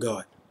 He's not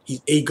God.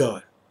 He's a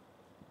God.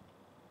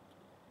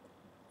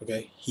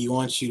 Okay? He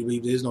wants you to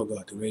believe there is no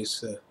God. The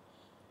greatest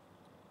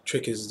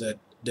trick is that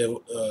the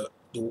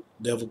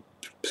devil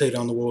played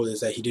on the world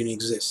is that he didn't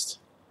exist.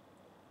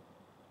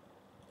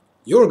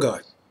 You're a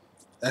God.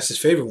 That's his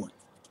favorite one.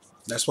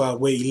 That's why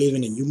we're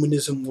living in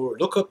humanism world.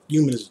 Look up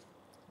humanism.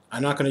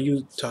 I'm not going to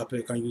use the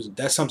topic. I'm using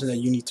that's something that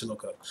you need to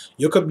look up.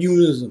 Look up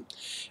humanism.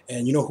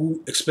 And you know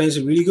who explains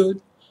it really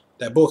good?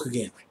 That book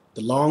again.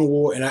 The Long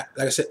War, and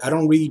like I said, I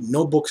don't read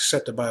no books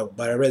except the Bible,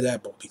 but I read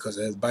that book because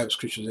it has Bible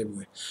scriptures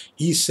everywhere.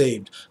 He's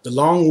saved. The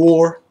Long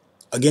War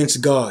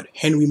Against God,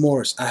 Henry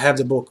Morris. I have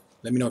the book.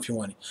 Let me know if you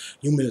want it.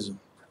 Humanism.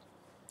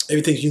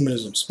 Everything's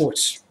humanism.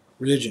 Sports,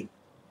 religion.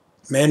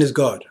 Man is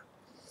God.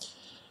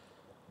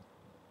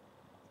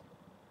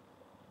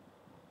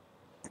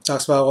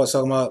 Talks about what's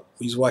talking about.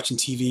 He's watching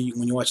TV.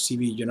 When you watch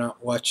TV, you're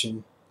not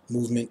watching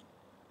movement.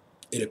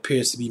 It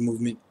appears to be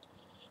movement.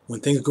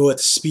 When things go at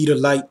the speed of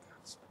light,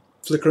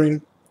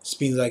 flickering, it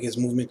means like it's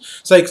movement.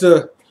 It's like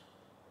those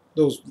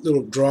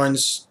little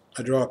drawings.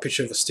 I draw a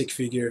picture of a stick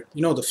figure.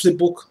 You know the flip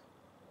book.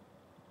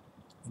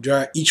 You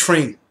draw each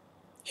frame,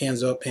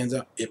 hands up, hands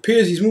up. It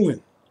appears he's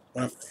moving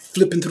when I'm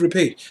flipping through the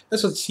page.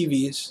 That's what the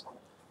TV is.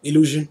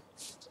 Illusion.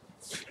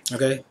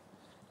 Okay.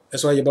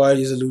 That's why your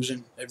body is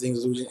illusion.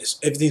 Everything's illusion.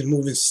 Everything's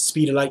moving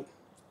speed of light,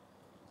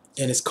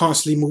 and it's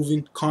constantly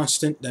moving.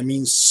 Constant. That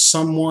means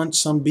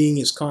some being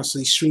is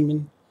constantly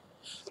streaming.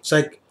 It's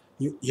like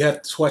you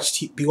have to watch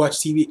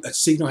TV. A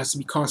signal has to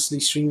be constantly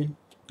streaming.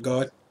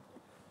 God.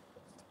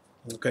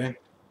 Okay.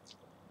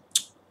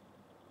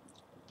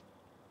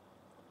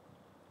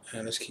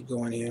 And let's keep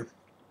going here.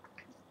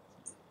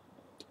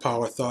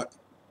 Power of thought,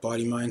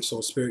 body, mind,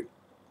 soul, spirit.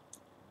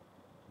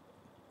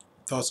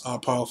 Thoughts are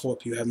powerful.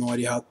 If you have no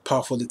idea how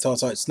powerful the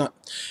thoughts are,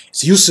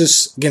 it's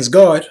useless against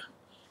God,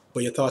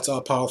 but your thoughts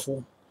are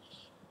powerful.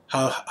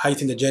 How you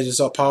think the judges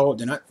are powerful?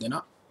 They're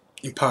not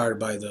empowered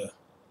by the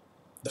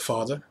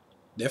Father.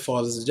 Their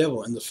father is the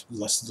devil, and the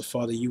lust of the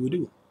father you will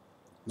do.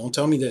 Don't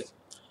tell me that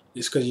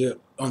it's because you're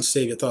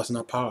unsaved, your thoughts are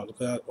not powerful.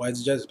 Look, why is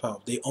the judges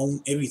powerful? They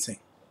own everything.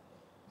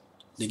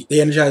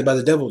 They're energized by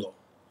the devil, though.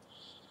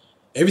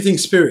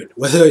 Everything's spirit.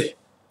 Whether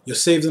you're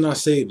saved or not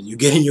saved, you're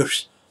getting your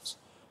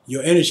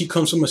energy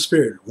comes from a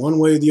spirit, one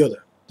way or the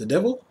other. The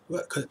devil?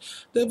 Because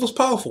the devil's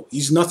powerful.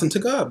 He's nothing to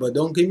God, but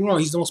don't get me wrong,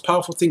 he's the most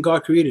powerful thing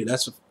God created.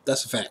 That's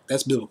a fact.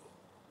 That's biblical.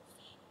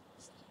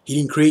 He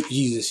didn't create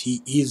Jesus.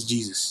 He is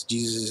Jesus.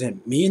 Jesus is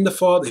him. Me and the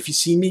Father. If you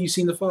see me, you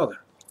seen the Father.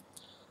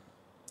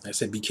 I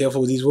said, be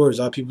careful with these words.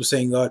 A lot of people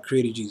saying God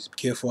created Jesus. Be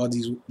careful how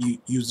you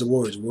use the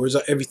words. Words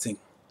are everything.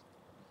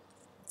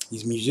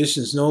 These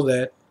musicians know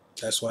that.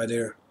 That's why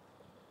they're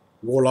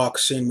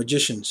warlocks and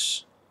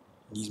magicians.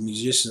 These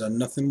musicians are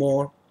nothing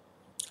more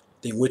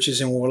than witches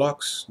and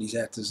warlocks. These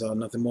actors are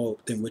nothing more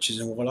than witches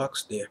and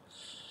warlocks. They're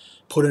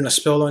putting a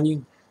spell on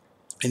you.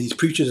 And these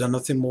preachers are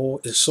nothing more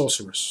than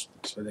sorcerers.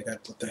 So they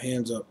got to put their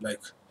hands up like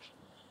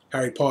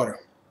Harry Potter,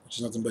 which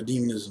is nothing but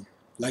demonism.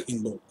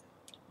 Lightning bolt.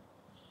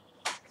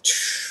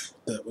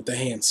 With the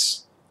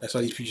hands. That's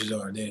how these preachers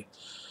are.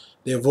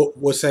 They're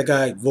what's that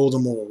guy?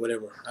 Voldemort or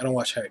whatever. I don't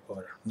watch Harry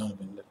Potter. None of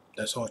them.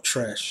 That's all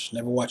trash.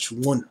 Never watched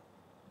one.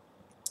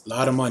 A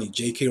lot of money.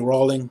 J.K.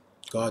 Rowling,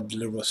 God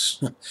deliver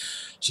us.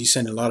 She's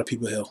sending a lot of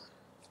people to hell.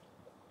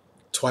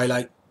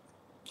 Twilight,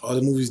 all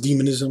the movies,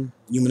 demonism,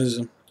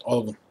 humanism, all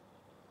of them.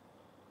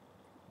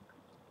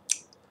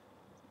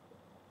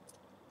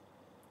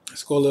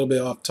 Let's go a little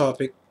bit off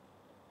topic.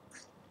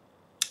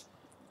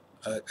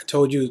 I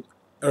told you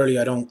earlier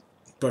I don't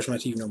brush my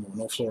teeth no more.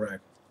 No fluoride.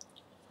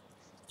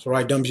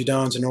 Fluoride dumbs you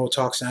down to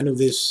neurotoxin. I knew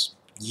this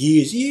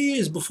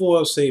years before I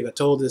was saved. I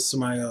told this to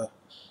my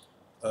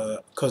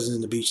cousins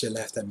in the beach that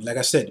laughed at me. Like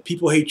I said,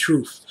 people hate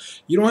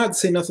truth. You don't have to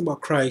say nothing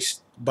about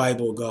Christ,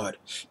 Bible, God.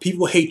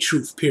 People hate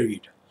truth,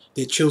 period.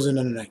 They're children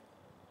of the night.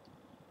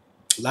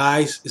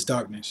 Lies is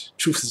darkness.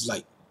 Truth is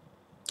light.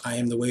 I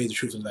am the way, the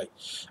truth, and light.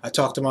 I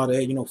talked to them out,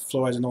 hey, you know,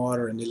 fluoride's in the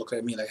water, and they looked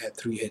at me like I had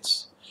 3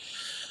 hits.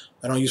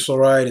 I don't use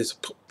fluoride.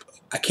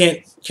 I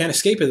can't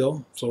escape it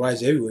though.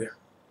 Fluoride's everywhere.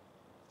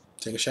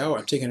 Take a shower.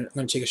 I'm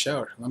gonna take a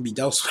shower. I'm gonna be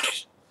doused with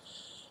it.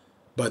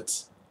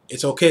 But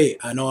it's okay.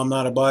 I know I'm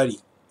not a body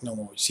no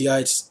more. See how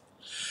it's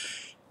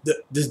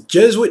the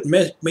Jesuit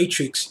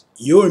matrix.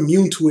 You're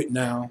immune to it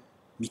now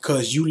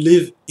because you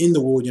live in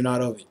the world. You're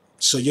not of it,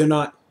 so you're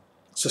not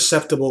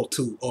susceptible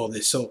to all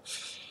this. So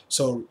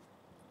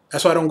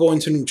that's why I don't go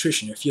into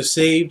nutrition. If you're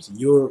saved,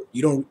 you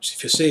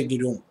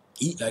don't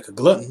eat like a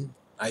glutton.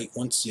 I ate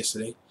once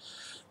yesterday.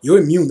 You're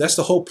immune. That's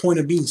the whole point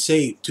of being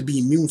saved, to be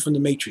immune from the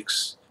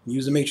matrix.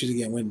 Use the matrix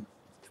again. When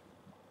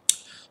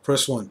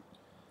first one,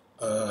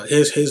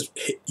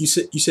 you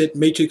said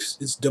matrix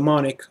is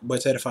demonic, but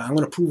it's edifying. I'm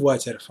gonna prove why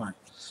it's edifying.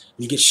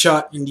 You get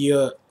shot in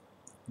the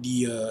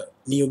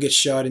Neo gets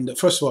shot in the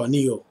first of all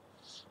Neo.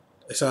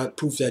 That's how it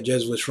proves that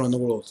Jesuits run the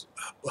world.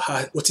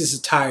 What's his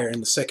attire in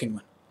the second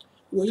one?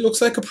 Well, he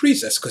looks like a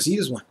priest. That's because he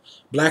is one.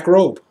 Black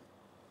robe.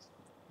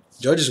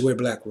 Judges wear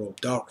black robe.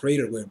 Dark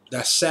Raider wear.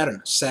 That's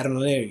Saturn.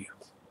 Saturnalia.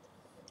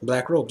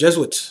 Black robe.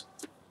 Jesuits.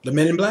 The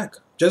Men in Black.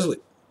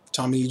 Jesuit.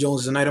 Tommy Lee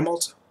Jones is a Knight of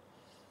Malta.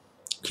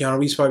 Keanu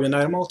Reeves probably a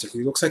Knight of Malta.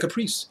 He looks like a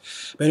priest.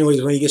 But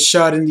anyways, when he gets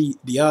shot in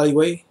the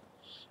alleyway,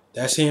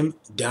 that's him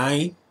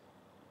dying.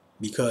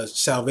 Because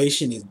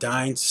salvation is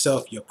dying to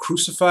self. You're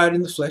crucified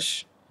in the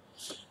flesh.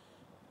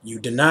 You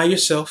deny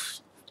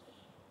yourself.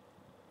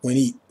 When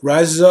he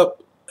rises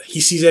up, he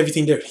sees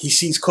everything there. He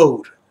sees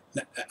code.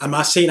 I'm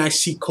not saying I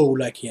see code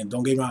like him.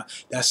 Don't get me wrong.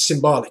 That's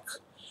symbolic.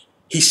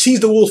 He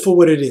sees the world for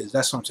what it is.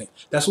 That's what I'm saying.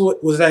 That's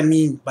what does that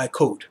mean by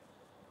code?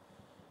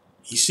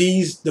 He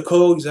sees the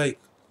code. He's like,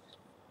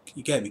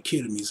 you gotta be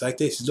kidding me. It's like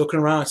this. He's looking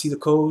around, see the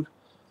code.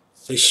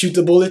 They shoot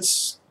the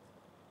bullets.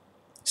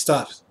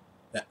 Stops.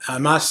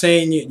 I'm not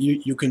saying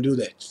you can do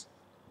that.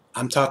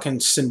 I'm talking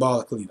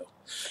symbolically though.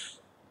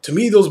 To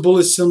me, those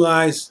bullets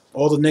symbolize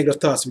all the negative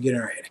thoughts we get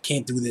in our head. I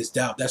can't do this,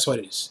 doubt. That's what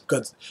it is.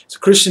 Because it's a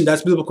Christian,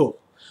 that's biblical.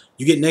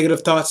 You get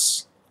negative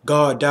thoughts,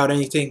 God, doubt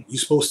anything, you're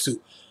supposed to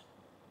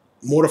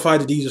mortify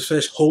the deeds of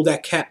flesh, hold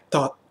that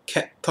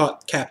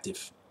thought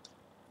captive.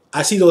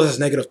 I see those as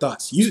negative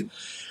thoughts.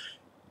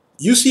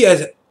 You see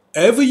as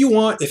ever you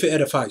want if it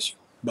edifies you.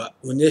 But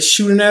when they're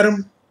shooting at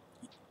them,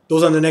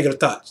 those are the negative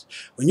thoughts.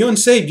 When you're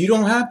unsaved, you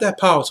don't have that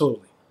power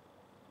totally.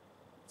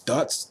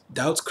 Doubts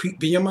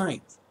creep in your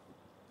mind.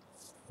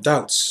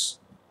 Doubts,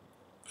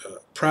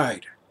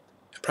 pride.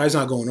 Pride's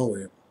not going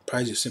nowhere.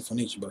 Pride's your sinful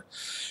nature, but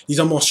these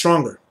are more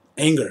stronger.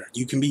 Anger.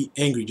 You can be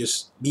angry.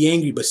 Just be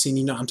angry, but sin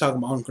you not. I'm talking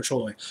about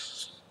uncontrollable.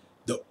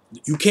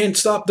 You can't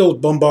stop those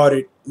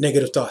bombarded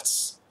negative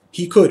thoughts.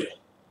 He could.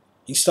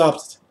 He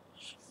stopped it.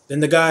 Then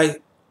the guy,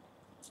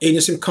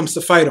 innocent, comes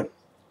to fight him.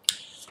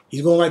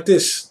 He's going like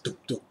this.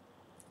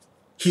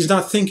 He's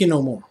not thinking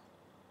no more.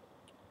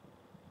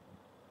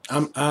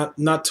 I'm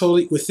not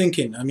totally with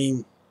thinking. I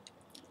mean,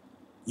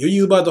 you're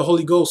used by the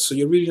Holy Ghost, so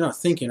you're really not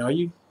thinking, are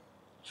you?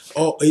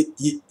 Oh,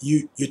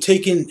 you're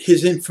taking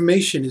his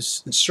information,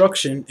 his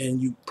instruction,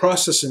 and you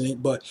processing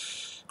it, but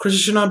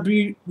Christians should not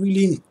be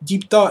really in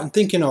deep thought and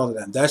thinking all of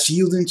that. That's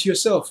yielding to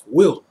yourself.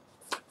 Will.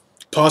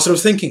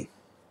 Positive thinking.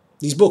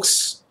 These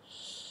books.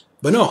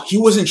 But no, he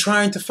wasn't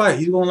trying to fight.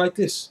 He's going like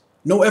this.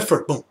 No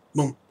effort. Boom,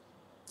 boom.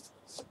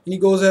 And he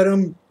goes at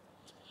him.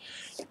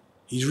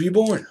 He's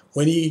reborn.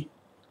 When he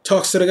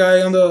talks to the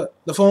guy on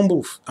the phone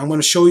booth, I'm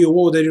going to show you a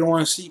world that you don't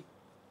want to see.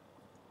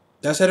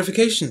 That's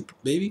edification,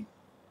 baby.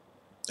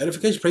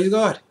 Edification. Praise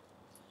God.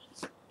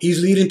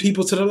 He's leading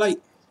people to the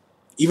light.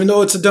 Even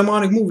though it's a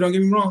demonic move, don't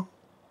get me wrong.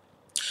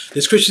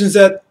 There's Christians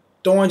that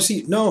don't want you to see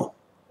it. No.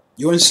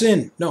 You're in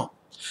sin. No.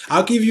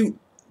 I'll give you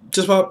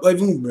just about like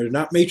movement,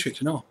 not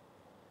matrix. No.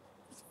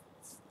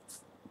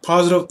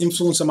 Positive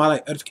influence on my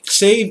life.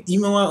 Saved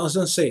even when I was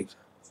unsaved.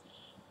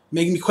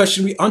 Making me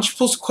question. Aren't you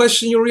supposed to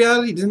question your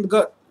reality? Didn't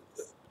God?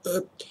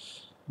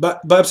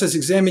 Bible says,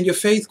 examine your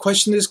faith.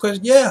 Question this.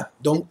 Question. Yeah.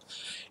 Don't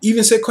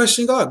even say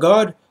question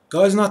God.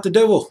 God's not the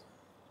devil.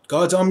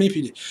 God's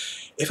omnipotent.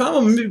 If I'm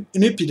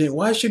omnipotent,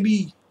 why should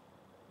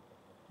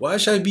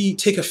I be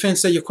take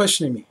offense that you're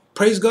questioning me?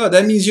 Praise God.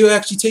 That means you're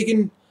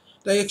actually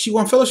actually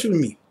want fellowship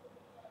with me.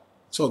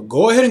 So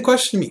go ahead and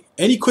question me.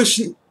 Any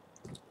question.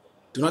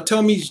 Do not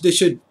tell me they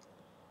shouldn't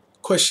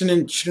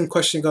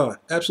question God.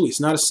 Absolutely,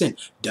 it's not a sin.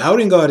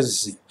 Doubting God is a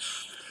sin.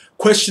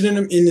 Questioning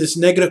Him in this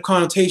negative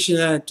connotation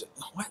that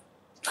what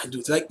I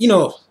do, like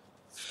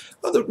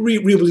other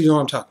real believe know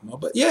what I'm talking about.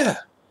 But yeah,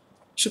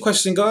 you should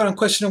question God. I'm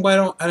questioning why I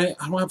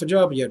don't have a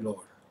job yet,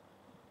 Lord.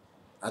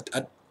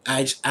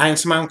 I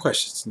answer my own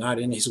questions. It's not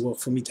in His will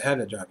for me to have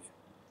that job yet.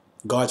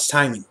 God's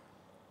timing.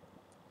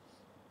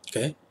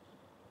 Okay.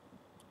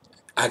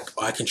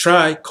 I can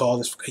try, call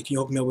this, hey, can you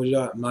hook me up with a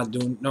job? I'm not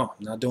doing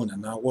that.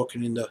 I'm not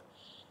working in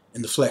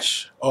the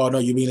flesh. Oh no,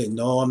 you mean it?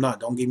 No, I'm not.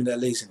 Don't give me that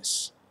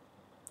laziness.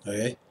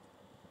 Okay?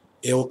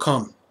 It will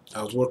come.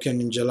 I was working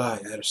in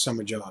July. I had a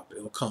summer job.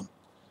 It will come.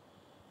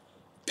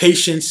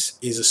 Patience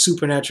is a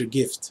supernatural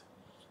gift.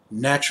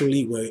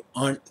 Naturally, we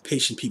aren't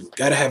patient people.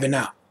 Gotta have it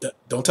now.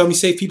 Don't tell me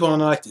saved people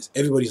aren't like this.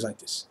 Everybody's like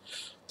this.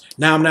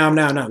 Now.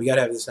 We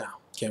gotta have this now.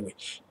 Can't wait.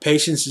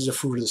 Patience is a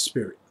fruit of the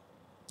Spirit.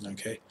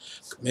 Okay?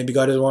 Maybe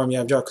God doesn't want me to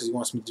have a job because He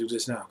wants me to do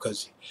this now.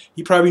 Because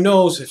He probably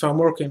knows if I'm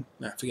working.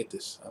 Nah, forget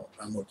this.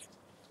 I'm working.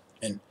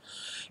 And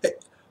hey,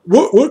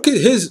 work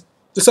is His.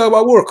 Let's talk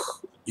about work.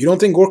 You don't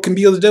think work can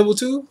be of the devil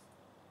too?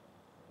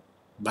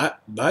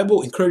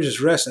 Bible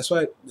encourages rest. That's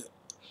why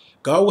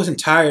God wasn't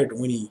tired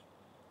when He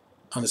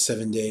on the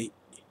seventh day.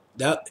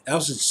 That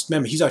was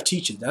remember He's our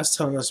teacher. That's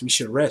telling us we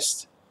should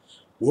rest.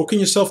 Working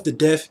yourself to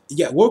death.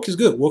 Yeah, work is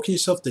good. Working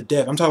yourself to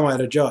death. I'm talking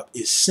about a job.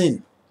 Is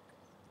sin.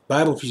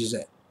 Bible preaches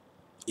that.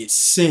 It's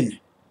sin.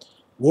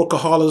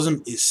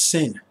 Workaholism is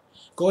sin.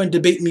 Go and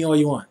debate me all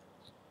you want.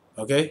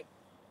 Okay?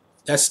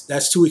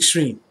 That's too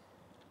extreme.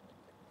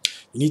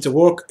 You need to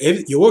work.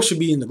 Your work should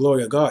be in the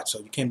glory of God. So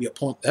you can't be a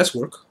porn. That's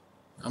work.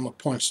 I'm a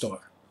porn star.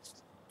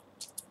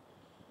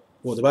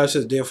 Well, the Bible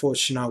says, therefore,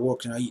 should not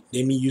work and I eat.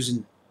 They mean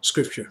using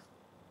scripture.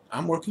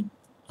 I'm working.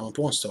 I'm a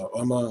porn star.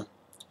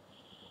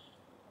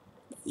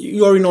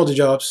 You already know the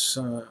jobs.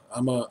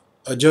 I'm a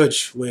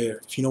judge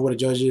where, if you know what a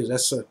judge is,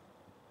 that's the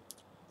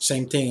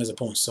same thing as a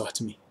porn star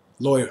to me.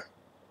 Lawyer.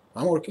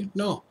 I'm working.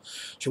 No.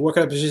 Should work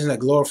at a position that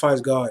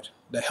glorifies God,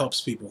 that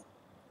helps people.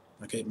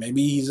 Okay,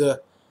 maybe he's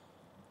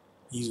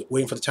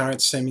waiting for the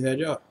tyrant to send me that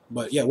job.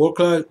 But yeah,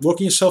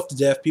 working yourself to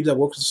death. People that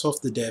work themselves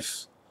to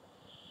death.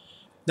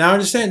 Now I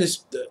understand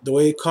this. The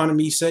way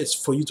economy says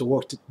for you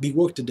to be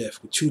worked to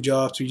death with 2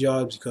 jobs, 3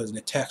 jobs, because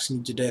they're taxing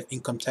you to death,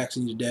 income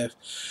taxing you to death,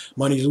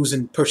 money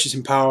losing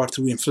purchasing power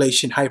through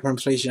inflation,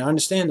 hyperinflation. I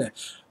understand that,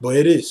 but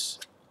it is.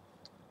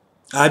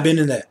 I've been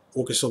in that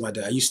working so like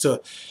that. I used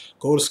to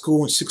go to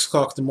school at 6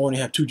 o'clock in the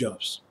morning, have 2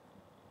 jobs.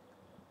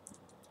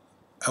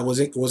 I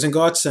wasn't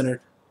God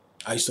centered.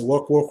 I used to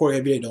work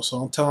every day. So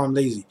don't tell I'm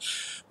lazy.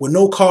 With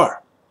no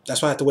car.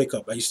 That's why I had to wake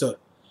up. I used to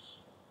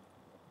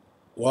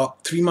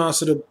walk 3 miles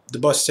to the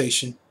bus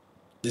station.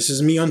 This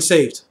is me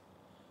unsaved.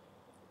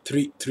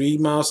 3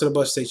 miles to the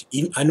bus station.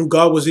 I knew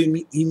God was with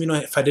me, even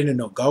if I didn't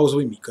know. God was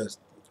with me because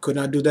I could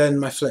not do that in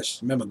my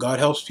flesh. Remember, God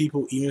helps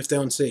people even if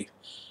they're unsaved.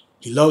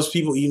 He loves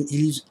people.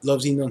 He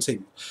loves even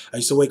unsaved. I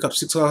used to wake up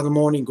 6 o'clock in the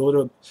morning, go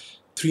to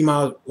 3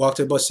 miles, walk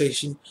to the bus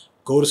station,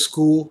 go to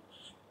school.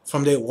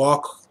 From there,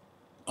 walk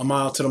a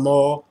mile to the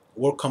mall,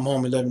 work, come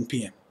home 11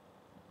 p.m.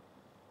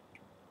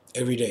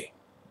 every day.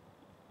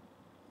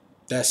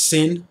 That's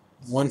sin.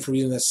 1, for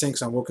reason that's sin,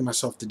 because I'm working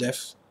myself to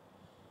death.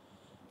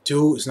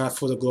 2, it's not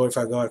for the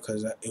glorify God,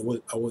 because I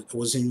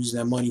wasn't using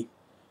that money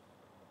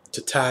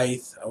to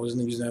tithe. I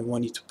wasn't using that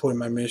money to put in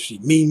my ministry.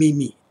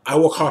 Me. I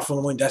work hard for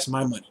the money. That's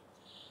my money.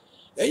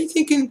 Are you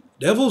thinking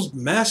devil's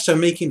master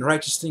making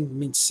righteous things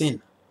means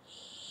sin?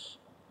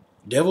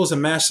 Devil's a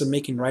master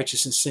making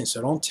righteous and sin.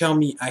 So don't tell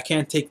me I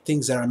can't take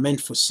things that are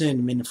meant for sin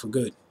and meant for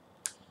good.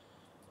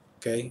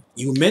 Okay?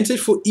 You meant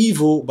it for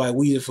evil, but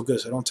we did it for good.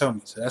 So don't tell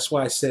me. So that's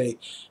why I say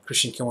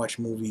Christian can watch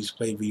movies,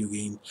 play video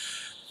games.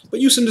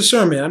 But use some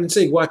discernment. I didn't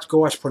say go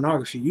watch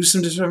pornography. Use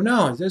some discernment.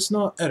 No, that's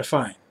not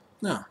edifying.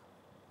 No.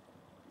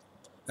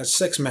 That's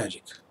sex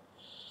magic.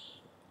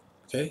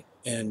 Okay?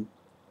 And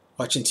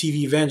watching TV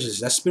evangelists,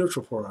 that's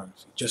spiritual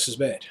pornography. Just as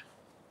bad.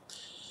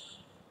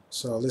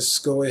 So let's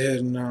go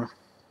ahead and go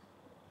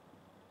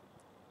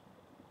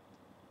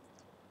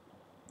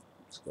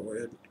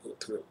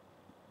through it.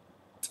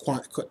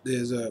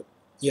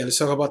 Let's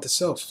talk about the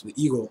self, the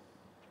ego.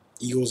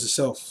 Ego is the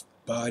self,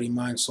 body,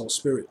 mind, soul,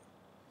 spirit.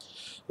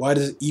 Why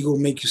does ego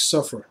make you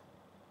suffer?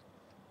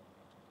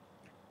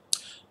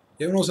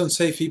 You ever know those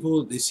unsafe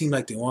people? They seem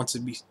like they want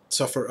to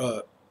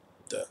suffer.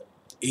 The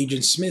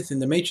Agent Smith in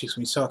the Matrix,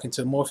 when he's talking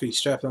to Morpheus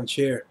strapped on a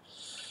chair,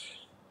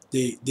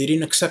 they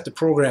didn't accept the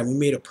program. We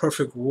made a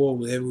perfect world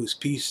where there was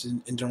peace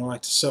and don't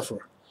like to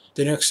suffer.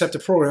 They didn't accept the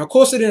program. Of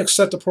course, they didn't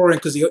accept the program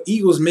because the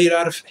ego is made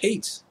out of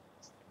hate.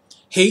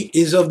 Hate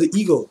is of the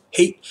ego.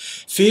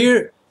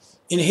 Fear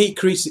and hate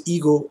creates the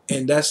ego,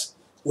 and that's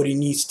what it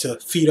needs to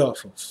feed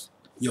off of.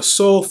 Your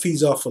soul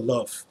feeds off of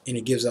love, and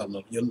it gives out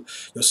love.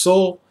 Your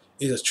soul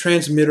is a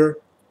transmitter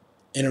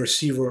and a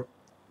receiver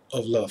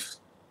of love,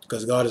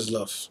 because God is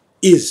love.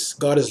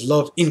 God is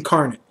love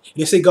incarnate.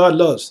 You say God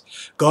loves.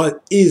 God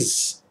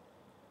is.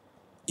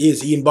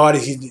 He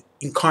embodies. He's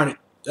incarnate.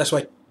 That's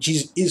why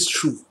Jesus is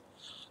truth.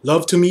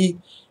 Love to me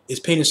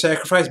is pain and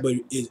sacrifice, but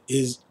it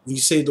is when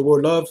you say the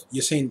word love,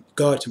 you're saying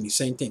God to me.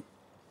 Same thing.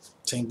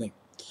 Same thing.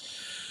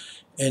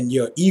 And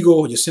your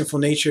ego, your sinful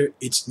nature,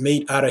 it's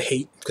made out of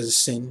hate because it's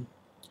sin.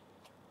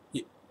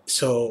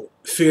 So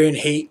fear and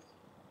hate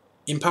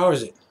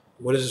empowers it.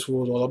 What is this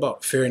world all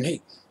about? Fear and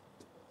hate.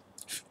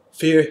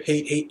 Fear,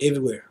 hate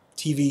everywhere.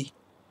 TV,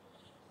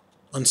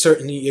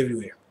 uncertainty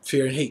everywhere.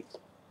 Fear and hate.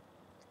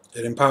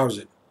 It empowers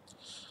it.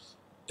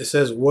 It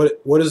says,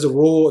 what is the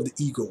role of the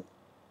ego?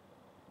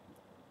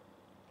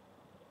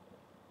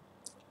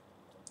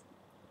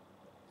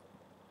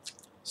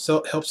 So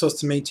it helps us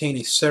to maintain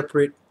a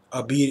separate,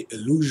 albeit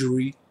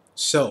illusory,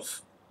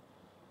 self.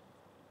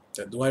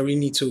 Do I really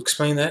need to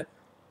explain that? It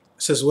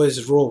says, what is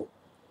its role?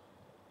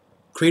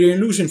 Create an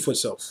illusion for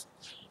itself.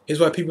 Here's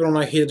why people don't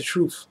like to hear the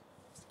truth.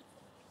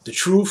 The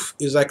truth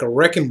is like a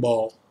wrecking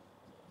ball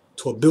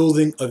to a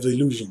building of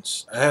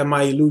illusions. I have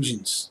my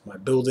illusions. My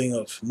building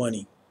of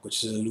money,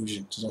 which is an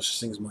illusion. There's no such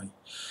thing as money.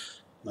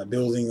 My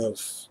building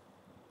of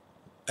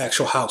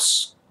actual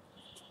house.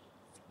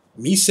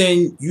 Me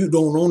saying you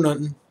don't know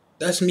nothing,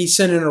 that's me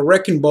sending a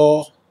wrecking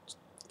ball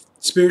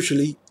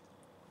spiritually.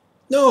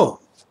 No.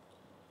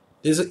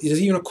 There's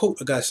even a quote,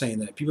 a guy saying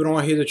that. People don't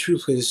want to hear the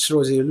truth because it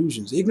destroys the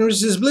illusions.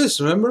 Ignorance is bliss,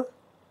 remember?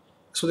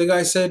 That's what the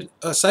guy said,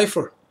 a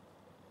cipher.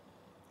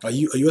 Are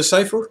you a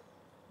cipher?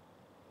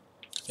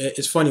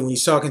 It's funny when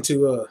he's talking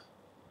to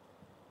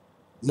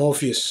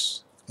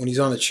Morpheus, when he's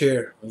on the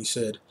chair, when he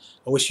said,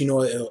 I wish you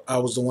know I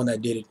was the one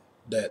that did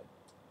it,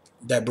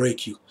 that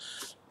break you.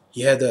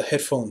 He had the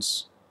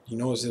headphones. You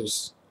notice there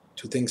was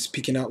two things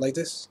peeking out like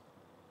this?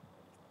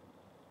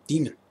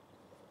 Demon.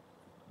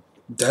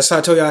 That's how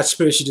I tell you how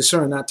spiritually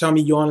discern. Not tell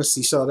me you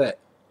honestly saw that.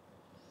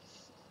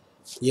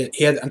 Yeah,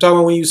 I'm talking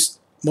about when you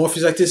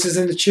Morpheus like this is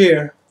in the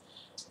chair,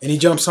 and he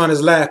jumps on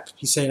his lap.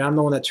 He's saying, I'm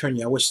the one that turned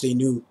you. I wish they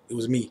knew it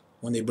was me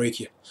when they break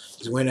you.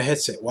 He's wearing a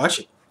headset. Watch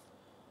it.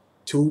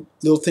 Two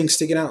little things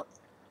sticking out.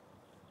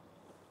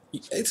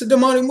 It's a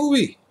demonic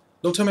movie.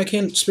 Don't tell me I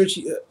can't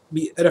spiritually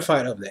be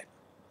edified of that.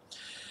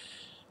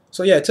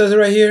 So yeah, it tells it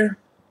right here.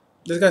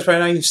 This guy's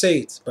probably not even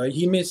saved, but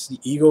he admits the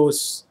ego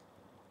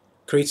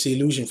creates the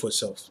illusion for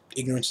itself.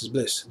 Ignorance is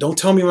bliss. Don't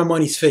tell me my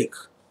money's fake.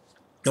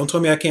 Don't tell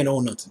me I can't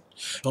own nothing.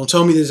 Don't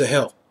tell me there's a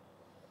hell.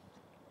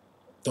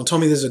 Don't tell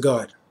me there's a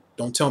God.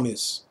 Don't tell me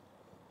this.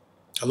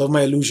 I love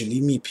my illusion.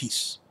 Leave me in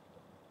peace.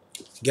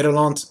 Get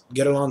along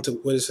to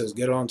what it says.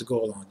 Get along to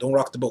go along. Don't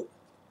rock the boat.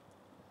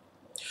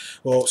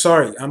 Well,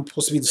 sorry. I'm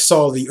supposed to be the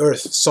salt of the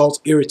earth. Salt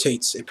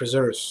irritates. It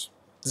preserves.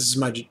 This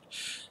is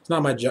it's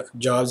not my job.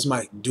 It's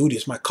my duty.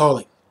 It's my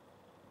calling.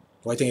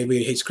 Why I think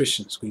everybody hates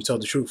Christians? When you tell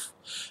the truth.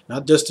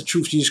 Not just the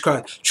truth, Jesus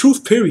Christ.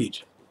 Truth, period.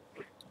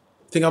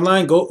 Think I'm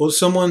lying? Go to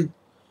someone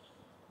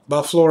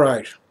about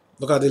fluoride.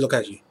 Look how they look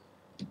at you.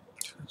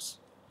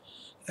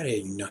 Out of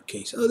here, you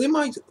nutcase. Oh, they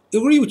might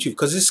agree with you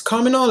because it's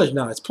common knowledge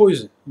now. It's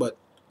poison. But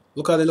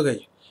look how they look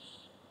at you.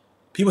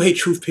 People hate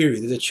truth,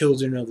 period. They're the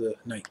children of the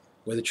night.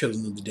 We're the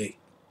children of the day.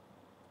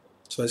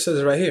 So it says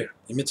it right here.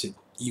 Admits it.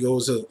 Ego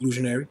is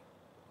illusionary.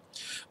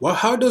 Well,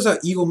 how does our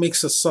ego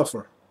makes us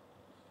suffer?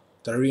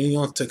 Do I really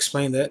want to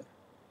explain that?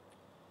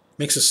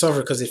 Makes us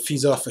suffer because it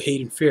feeds off of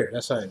hate and fear.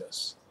 That's how it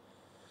does.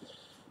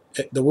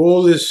 The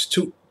world is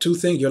two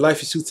things. Your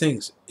life is two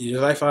things. Is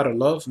your life out of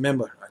love?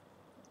 Remember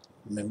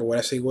what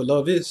I say what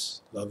love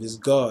is. Love is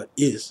God.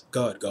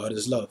 God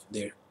is love.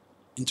 They're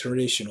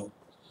interrelational.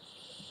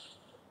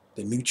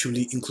 They're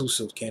mutually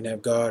inclusive. Can't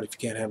have God if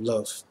you can't have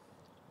love.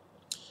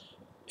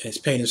 And it's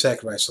pain and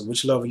sacrifice. So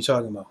which love are you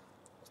talking about?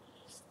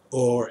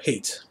 Or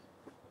hate?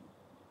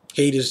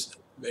 Hate is...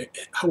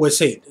 What's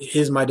hate?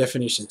 Here's my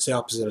definition. It's the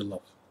opposite of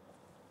love.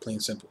 Plain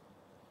and simple.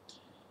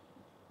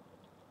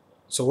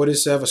 So what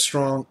is to have a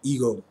strong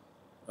ego?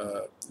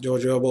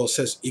 George Orwell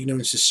says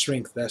ignorance is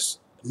strength. That's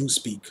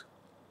Newspeak.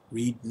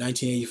 Read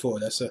 1984.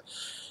 Has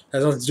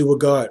nothing to do with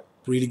God.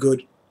 Really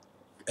good,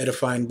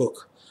 edifying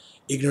book.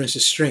 Ignorance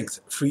is strength.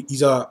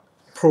 These are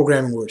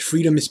programming words.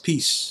 Freedom is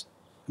peace.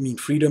 I mean,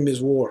 freedom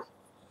is war.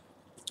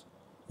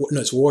 No,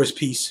 it's war is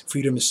peace.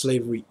 Freedom is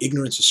slavery.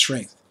 Ignorance is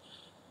strength.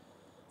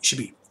 You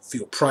should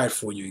feel pride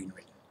for you're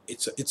ignorant.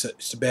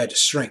 It's a badge of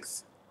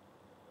strength.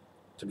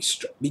 To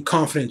be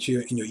confident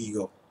in your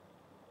ego.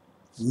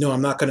 No,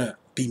 I'm not gonna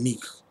be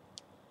meek,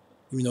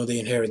 even though they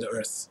inherit the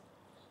earth.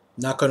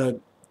 I'm not gonna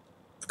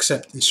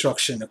accept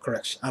instruction or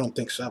correction. I don't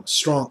think so. I have a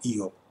strong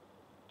ego.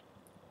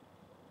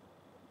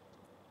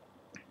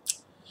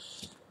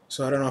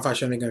 So I don't know if I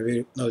should make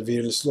another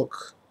video. Let's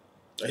look.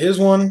 Here's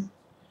one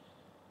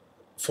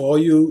for all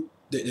you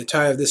that are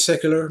tired of this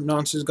secular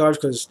nonsense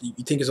garbage because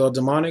you think it's all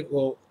demonic.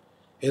 Well,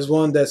 here's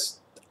one that's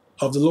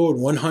of the Lord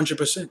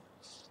 100%.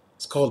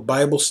 It's called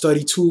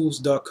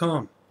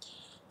BibleStudyTools.com.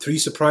 3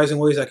 surprising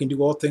ways I can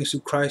do all things through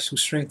Christ who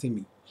strengthened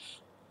me.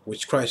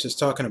 Which Christ is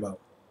talking about?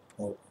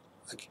 Well,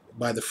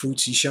 by the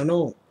fruits ye shall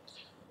know.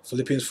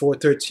 Philippians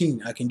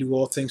 4:13. I can do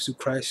all things through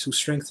Christ who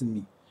strengthened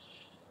me.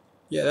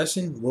 Yeah, that's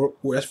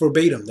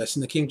verbatim. That's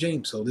in the King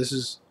James. So this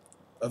is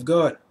of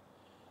God.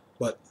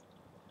 But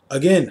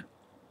again,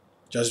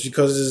 just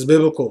because it is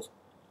biblical,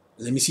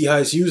 let me see how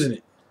it's using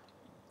it.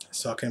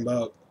 It's talking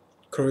about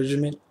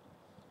encouragement.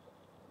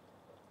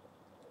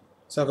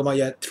 It's talking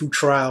about through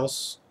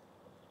trials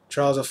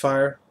of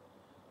fire.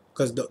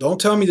 Because don't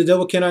tell me the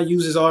devil cannot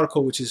use this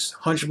article, which is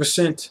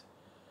 100%,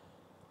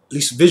 at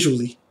least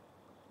visually,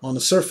 on the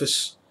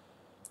surface.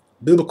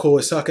 Biblical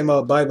is talking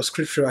about Bible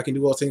scripture. I can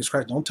do all things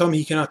Christ. Don't tell me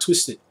he cannot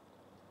twist it.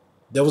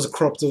 Devil's a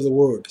corrupt of the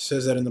word. It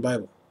says that in the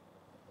Bible.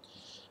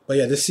 But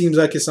yeah, this seems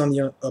like it's on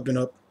the up and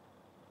up.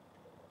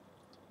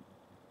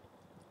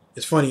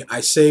 It's funny.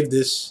 I saved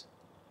this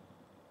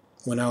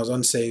when I was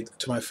unsaved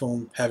to my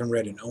phone. Haven't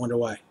read it. I wonder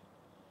why.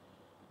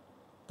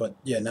 But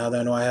yeah, now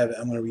that I know I have it,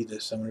 I'm going to read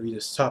this. I'm going to read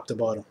this top to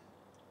bottom.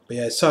 But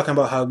yeah, it's talking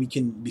about how we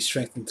can be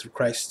strengthened through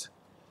Christ.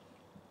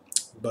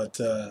 But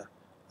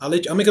I'll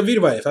make a video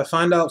about it. If I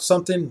find out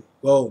something,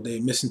 well, they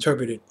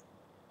misinterpreted.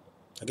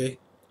 Okay?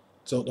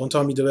 So don't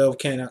tell me the devil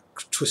cannot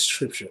twist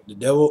scripture. The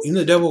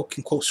devil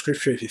can quote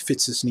scripture if it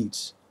fits his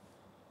needs.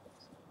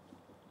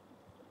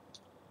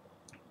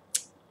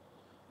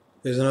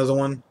 There's another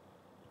one.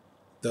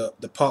 The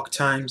Park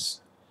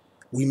Times.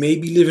 We may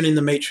be living in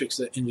the matrix,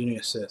 the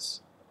engineer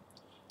says.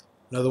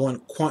 Another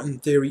one, quantum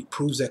theory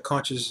proves that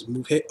consciousness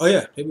move. Oh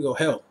yeah, here we go.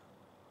 Hell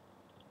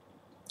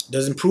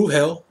doesn't prove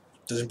hell,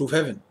 doesn't prove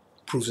heaven.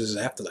 Proves there's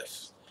an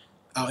afterlife.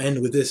 I'll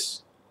end with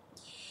this.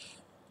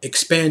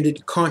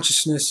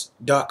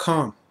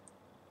 Expandedconsciousness.com.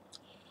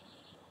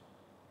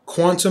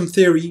 Quantum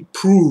theory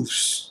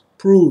proves.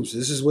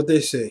 This is what they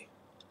say.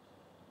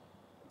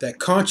 That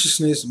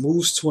consciousness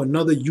moves to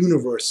another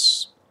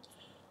universe.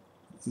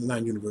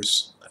 Not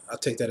universe. I'll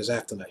take that as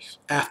afterlife.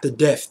 After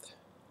death.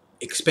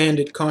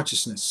 Expanded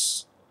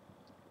consciousness.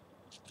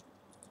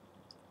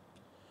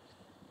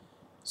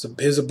 So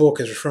here's a book,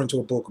 it's referring to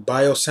a book,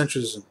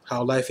 Biocentrism,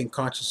 How Life and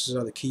Consciousness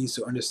Are the Keys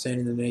to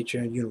Understanding the Nature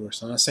and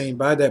Universe. I'm not saying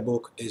by that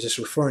book, it's just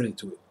referring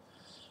to it.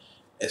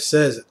 It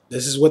says,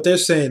 this is what they're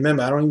saying.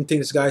 Remember, I don't even think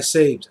this guy's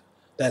saved.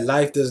 That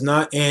life does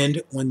not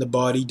end when the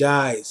body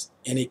dies.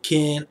 And it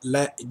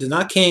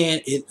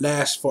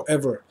lasts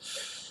forever.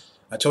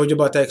 I told you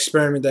about that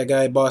experiment that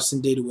guy in Boston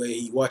did where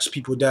he watched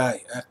people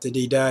die. After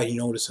they died, he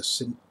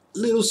noticed a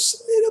little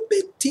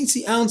bit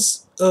teensy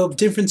ounce of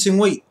difference in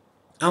weight.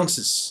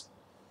 Ounces.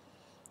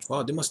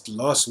 Wow, they must have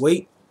lost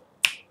weight.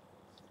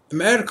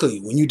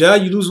 Automatically, when you die,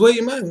 you lose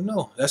weight. Man,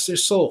 no, that's their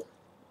soul.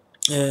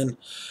 And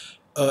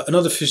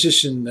another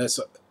physician that's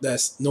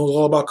knows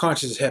all about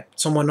consciousness had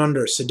someone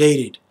under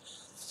sedated.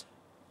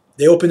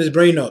 They opened his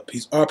brain up.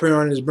 He's operating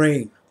on his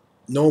brain.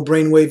 No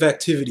brainwave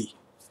activity.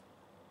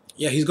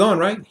 Yeah, he's gone,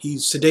 right?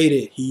 He's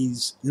sedated.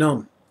 He's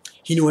numb.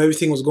 He knew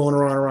everything was going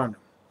on around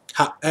him.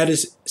 That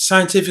is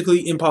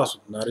scientifically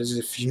impossible. Not as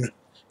if you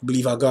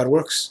believe how God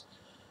works.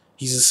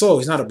 He's a soul.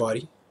 He's not a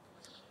body.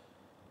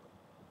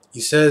 He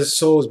says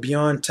soul is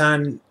beyond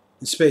time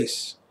and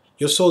space.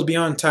 Your soul is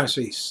beyond time and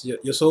space.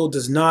 Your soul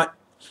does not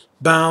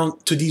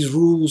bound to these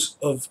rules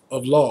of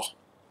law.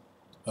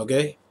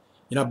 Okay?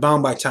 You're not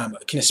bound by time.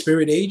 Can a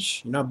spirit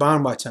age? You're not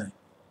bound by time.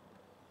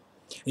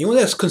 Anyone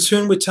that's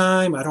concerned with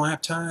time, I don't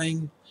have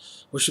time,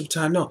 worship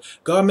time. No.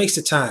 God makes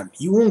the time.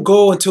 You won't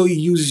go until he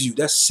uses you.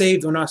 That's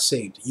saved or not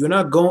saved. You're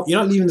not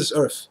leaving this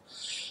earth.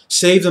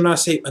 Saved or not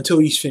saved until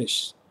he's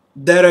finished.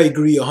 That I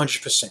agree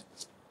 100%.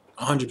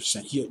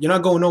 100%. You're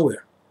not going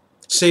nowhere.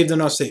 Saved or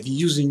not saved. He's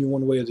using you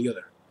one way or the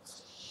other.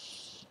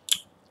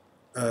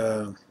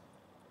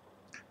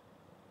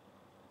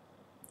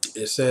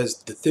 It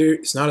says the theory.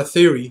 It's not a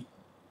theory.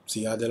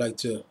 See how they like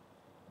to.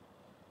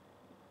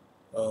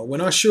 We're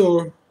not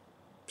sure.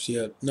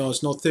 See, no,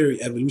 it's no theory.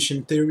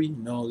 Evolution theory.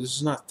 No, this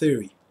is not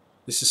theory.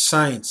 This is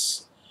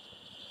science.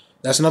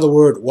 That's another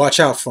word. Watch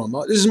out from.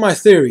 This is my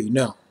theory.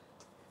 No.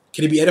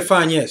 Can it be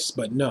edifying? Yes,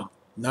 but no,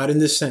 not in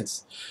this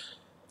sense.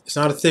 It's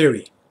not a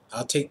theory.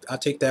 I'll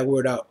take that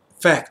word out.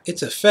 Fact.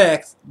 It's a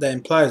fact that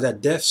implies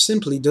that death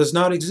simply does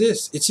not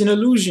exist. It's an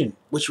illusion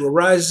which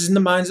arises in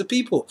the minds of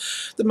people.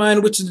 The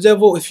mind which the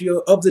devil, if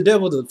you're of the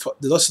devil, the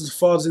lust of the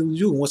father will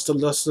do. And what's the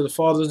lust of the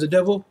father of the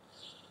devil?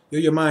 You're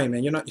your mind,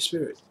 man. You're not your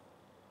spirit.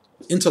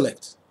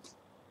 Intellect.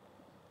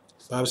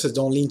 The Bible says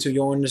don't lean to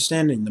your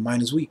understanding. The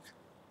mind is weak.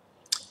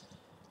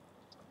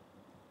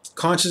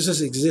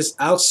 Consciousness exists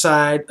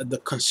outside of the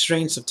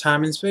constraints of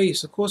time and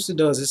space. Of course it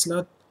does. It's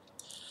not.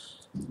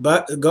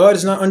 But God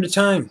is not under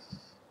time.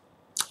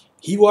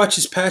 He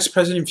watches past,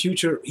 present, and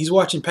future. He's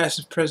watching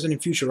past, present,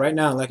 and future right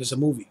now, like it's a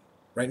movie,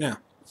 right now,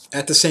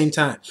 at the same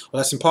time. Well,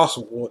 that's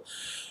impossible. Well,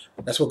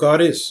 that's what God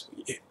is.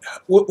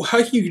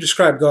 How can you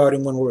describe God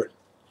in one word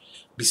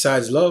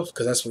besides love?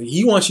 Because that's what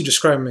He wants you to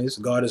describe Him as.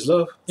 God is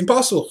love.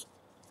 Impossible.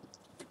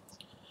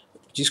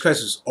 Jesus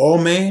Christ is all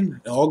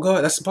man and all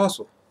God. That's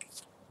impossible.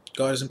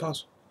 God is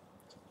impossible.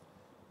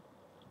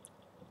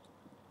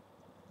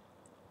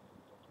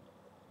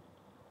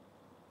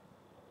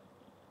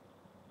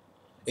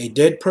 A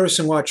dead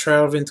person while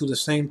traveling through the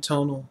same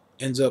tunnel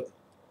ends up.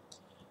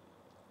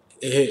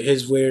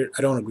 Here's where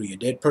I don't agree. A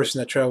dead person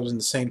that travels in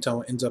the same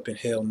tunnel ends up in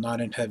hell,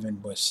 not in heaven,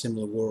 but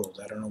similar worlds.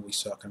 I don't know what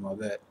he's talking about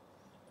that.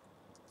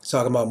 He's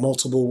talking about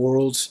multiple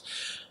worlds.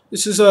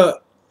 This is a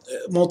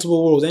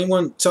multiple worlds.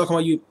 Anyone talking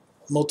about you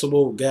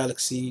multiple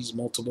galaxies,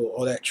 multiple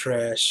all that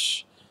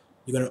trash?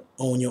 You're gonna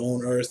own your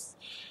own Earth.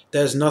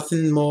 There's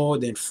nothing more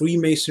than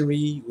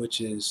Freemasonry, which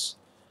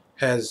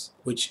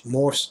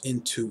morphs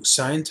into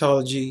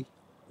Scientology,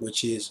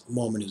 which is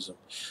Mormonism.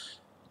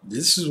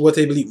 This is what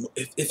they believe.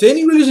 If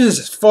any religion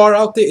is far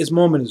out there, it's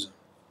Mormonism.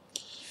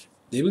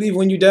 They believe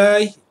when you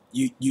die,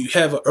 you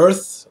have an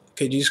earth.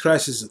 Okay, Jesus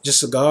Christ is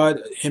just a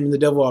God. Him and the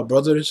devil are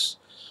brothers.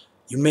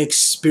 You make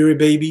spirit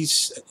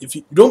babies. If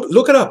you don't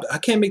look it up, I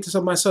can't make this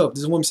up myself.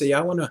 This woman say, "Yeah,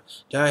 I want to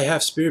die,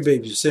 have spirit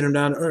babies, send them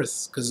down to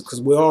earth,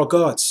 because we're all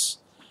gods."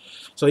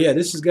 So yeah,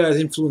 this is guys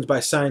influenced by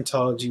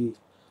Scientology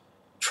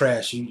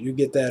trash. You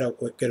get that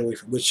up, get away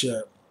from which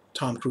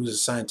Tom Cruise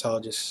is a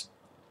Scientologist.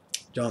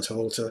 John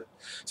Travolta.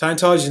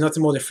 Scientology is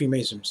nothing more than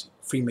Freemasonry.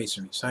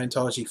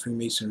 Scientology,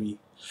 Freemasonry.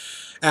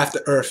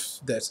 After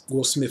Earth, that's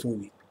Will Smith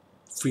movie.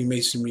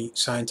 Freemasonry,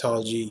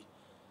 Scientology.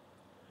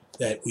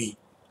 That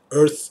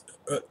Earth,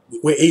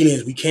 we're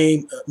aliens. We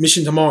came,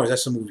 Mission to Mars,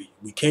 that's the movie.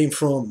 We came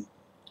from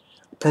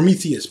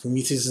Prometheus.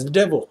 Prometheus is the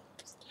devil.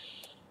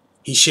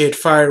 He shared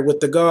fire with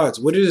the gods.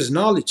 What is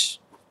knowledge?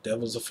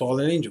 Devil's a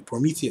fallen angel.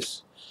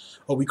 Prometheus.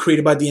 Oh, we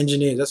created by the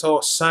engineers. That's all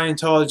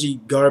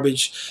Scientology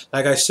garbage.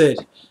 Like I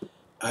said,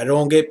 I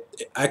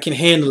can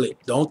handle it.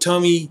 Don't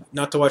tell me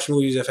not to watch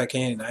movies if I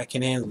can. I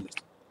can handle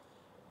it.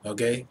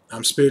 Okay?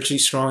 I'm spiritually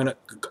strong.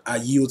 I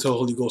yield to the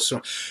Holy Ghost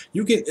strong.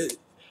 You can,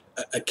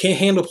 I can't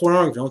handle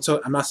pornography.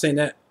 I'm not saying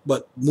that.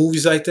 But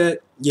movies like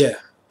that, yeah.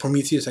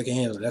 Prometheus, I can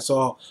handle it. That's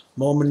all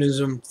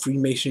Mormonism,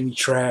 Freemasonry,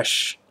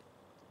 trash,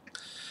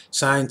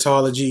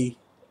 Scientology,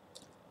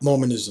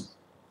 Mormonism.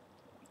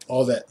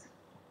 All that.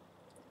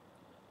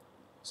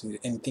 See,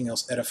 anything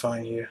else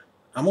edifying here?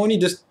 I'm only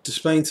just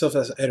displaying stuff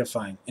that's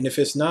edifying. And if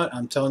it's not,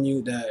 I'm telling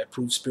you that it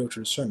proves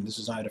spiritual discernment. This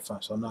is not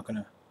edifying, so I'm not going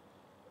to.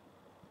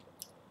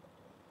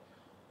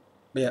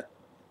 But yeah,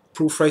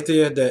 proof right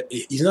there that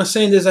he's not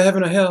saying there's a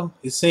heaven or hell.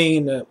 He's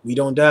saying that we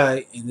don't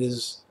die and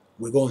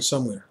we're going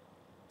somewhere.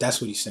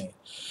 That's what he's saying.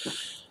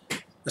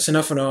 That's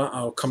enough for now.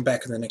 I'll come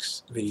back in the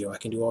next video. I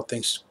can do all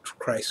things through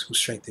Christ who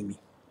strengthened me.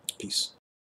 Peace.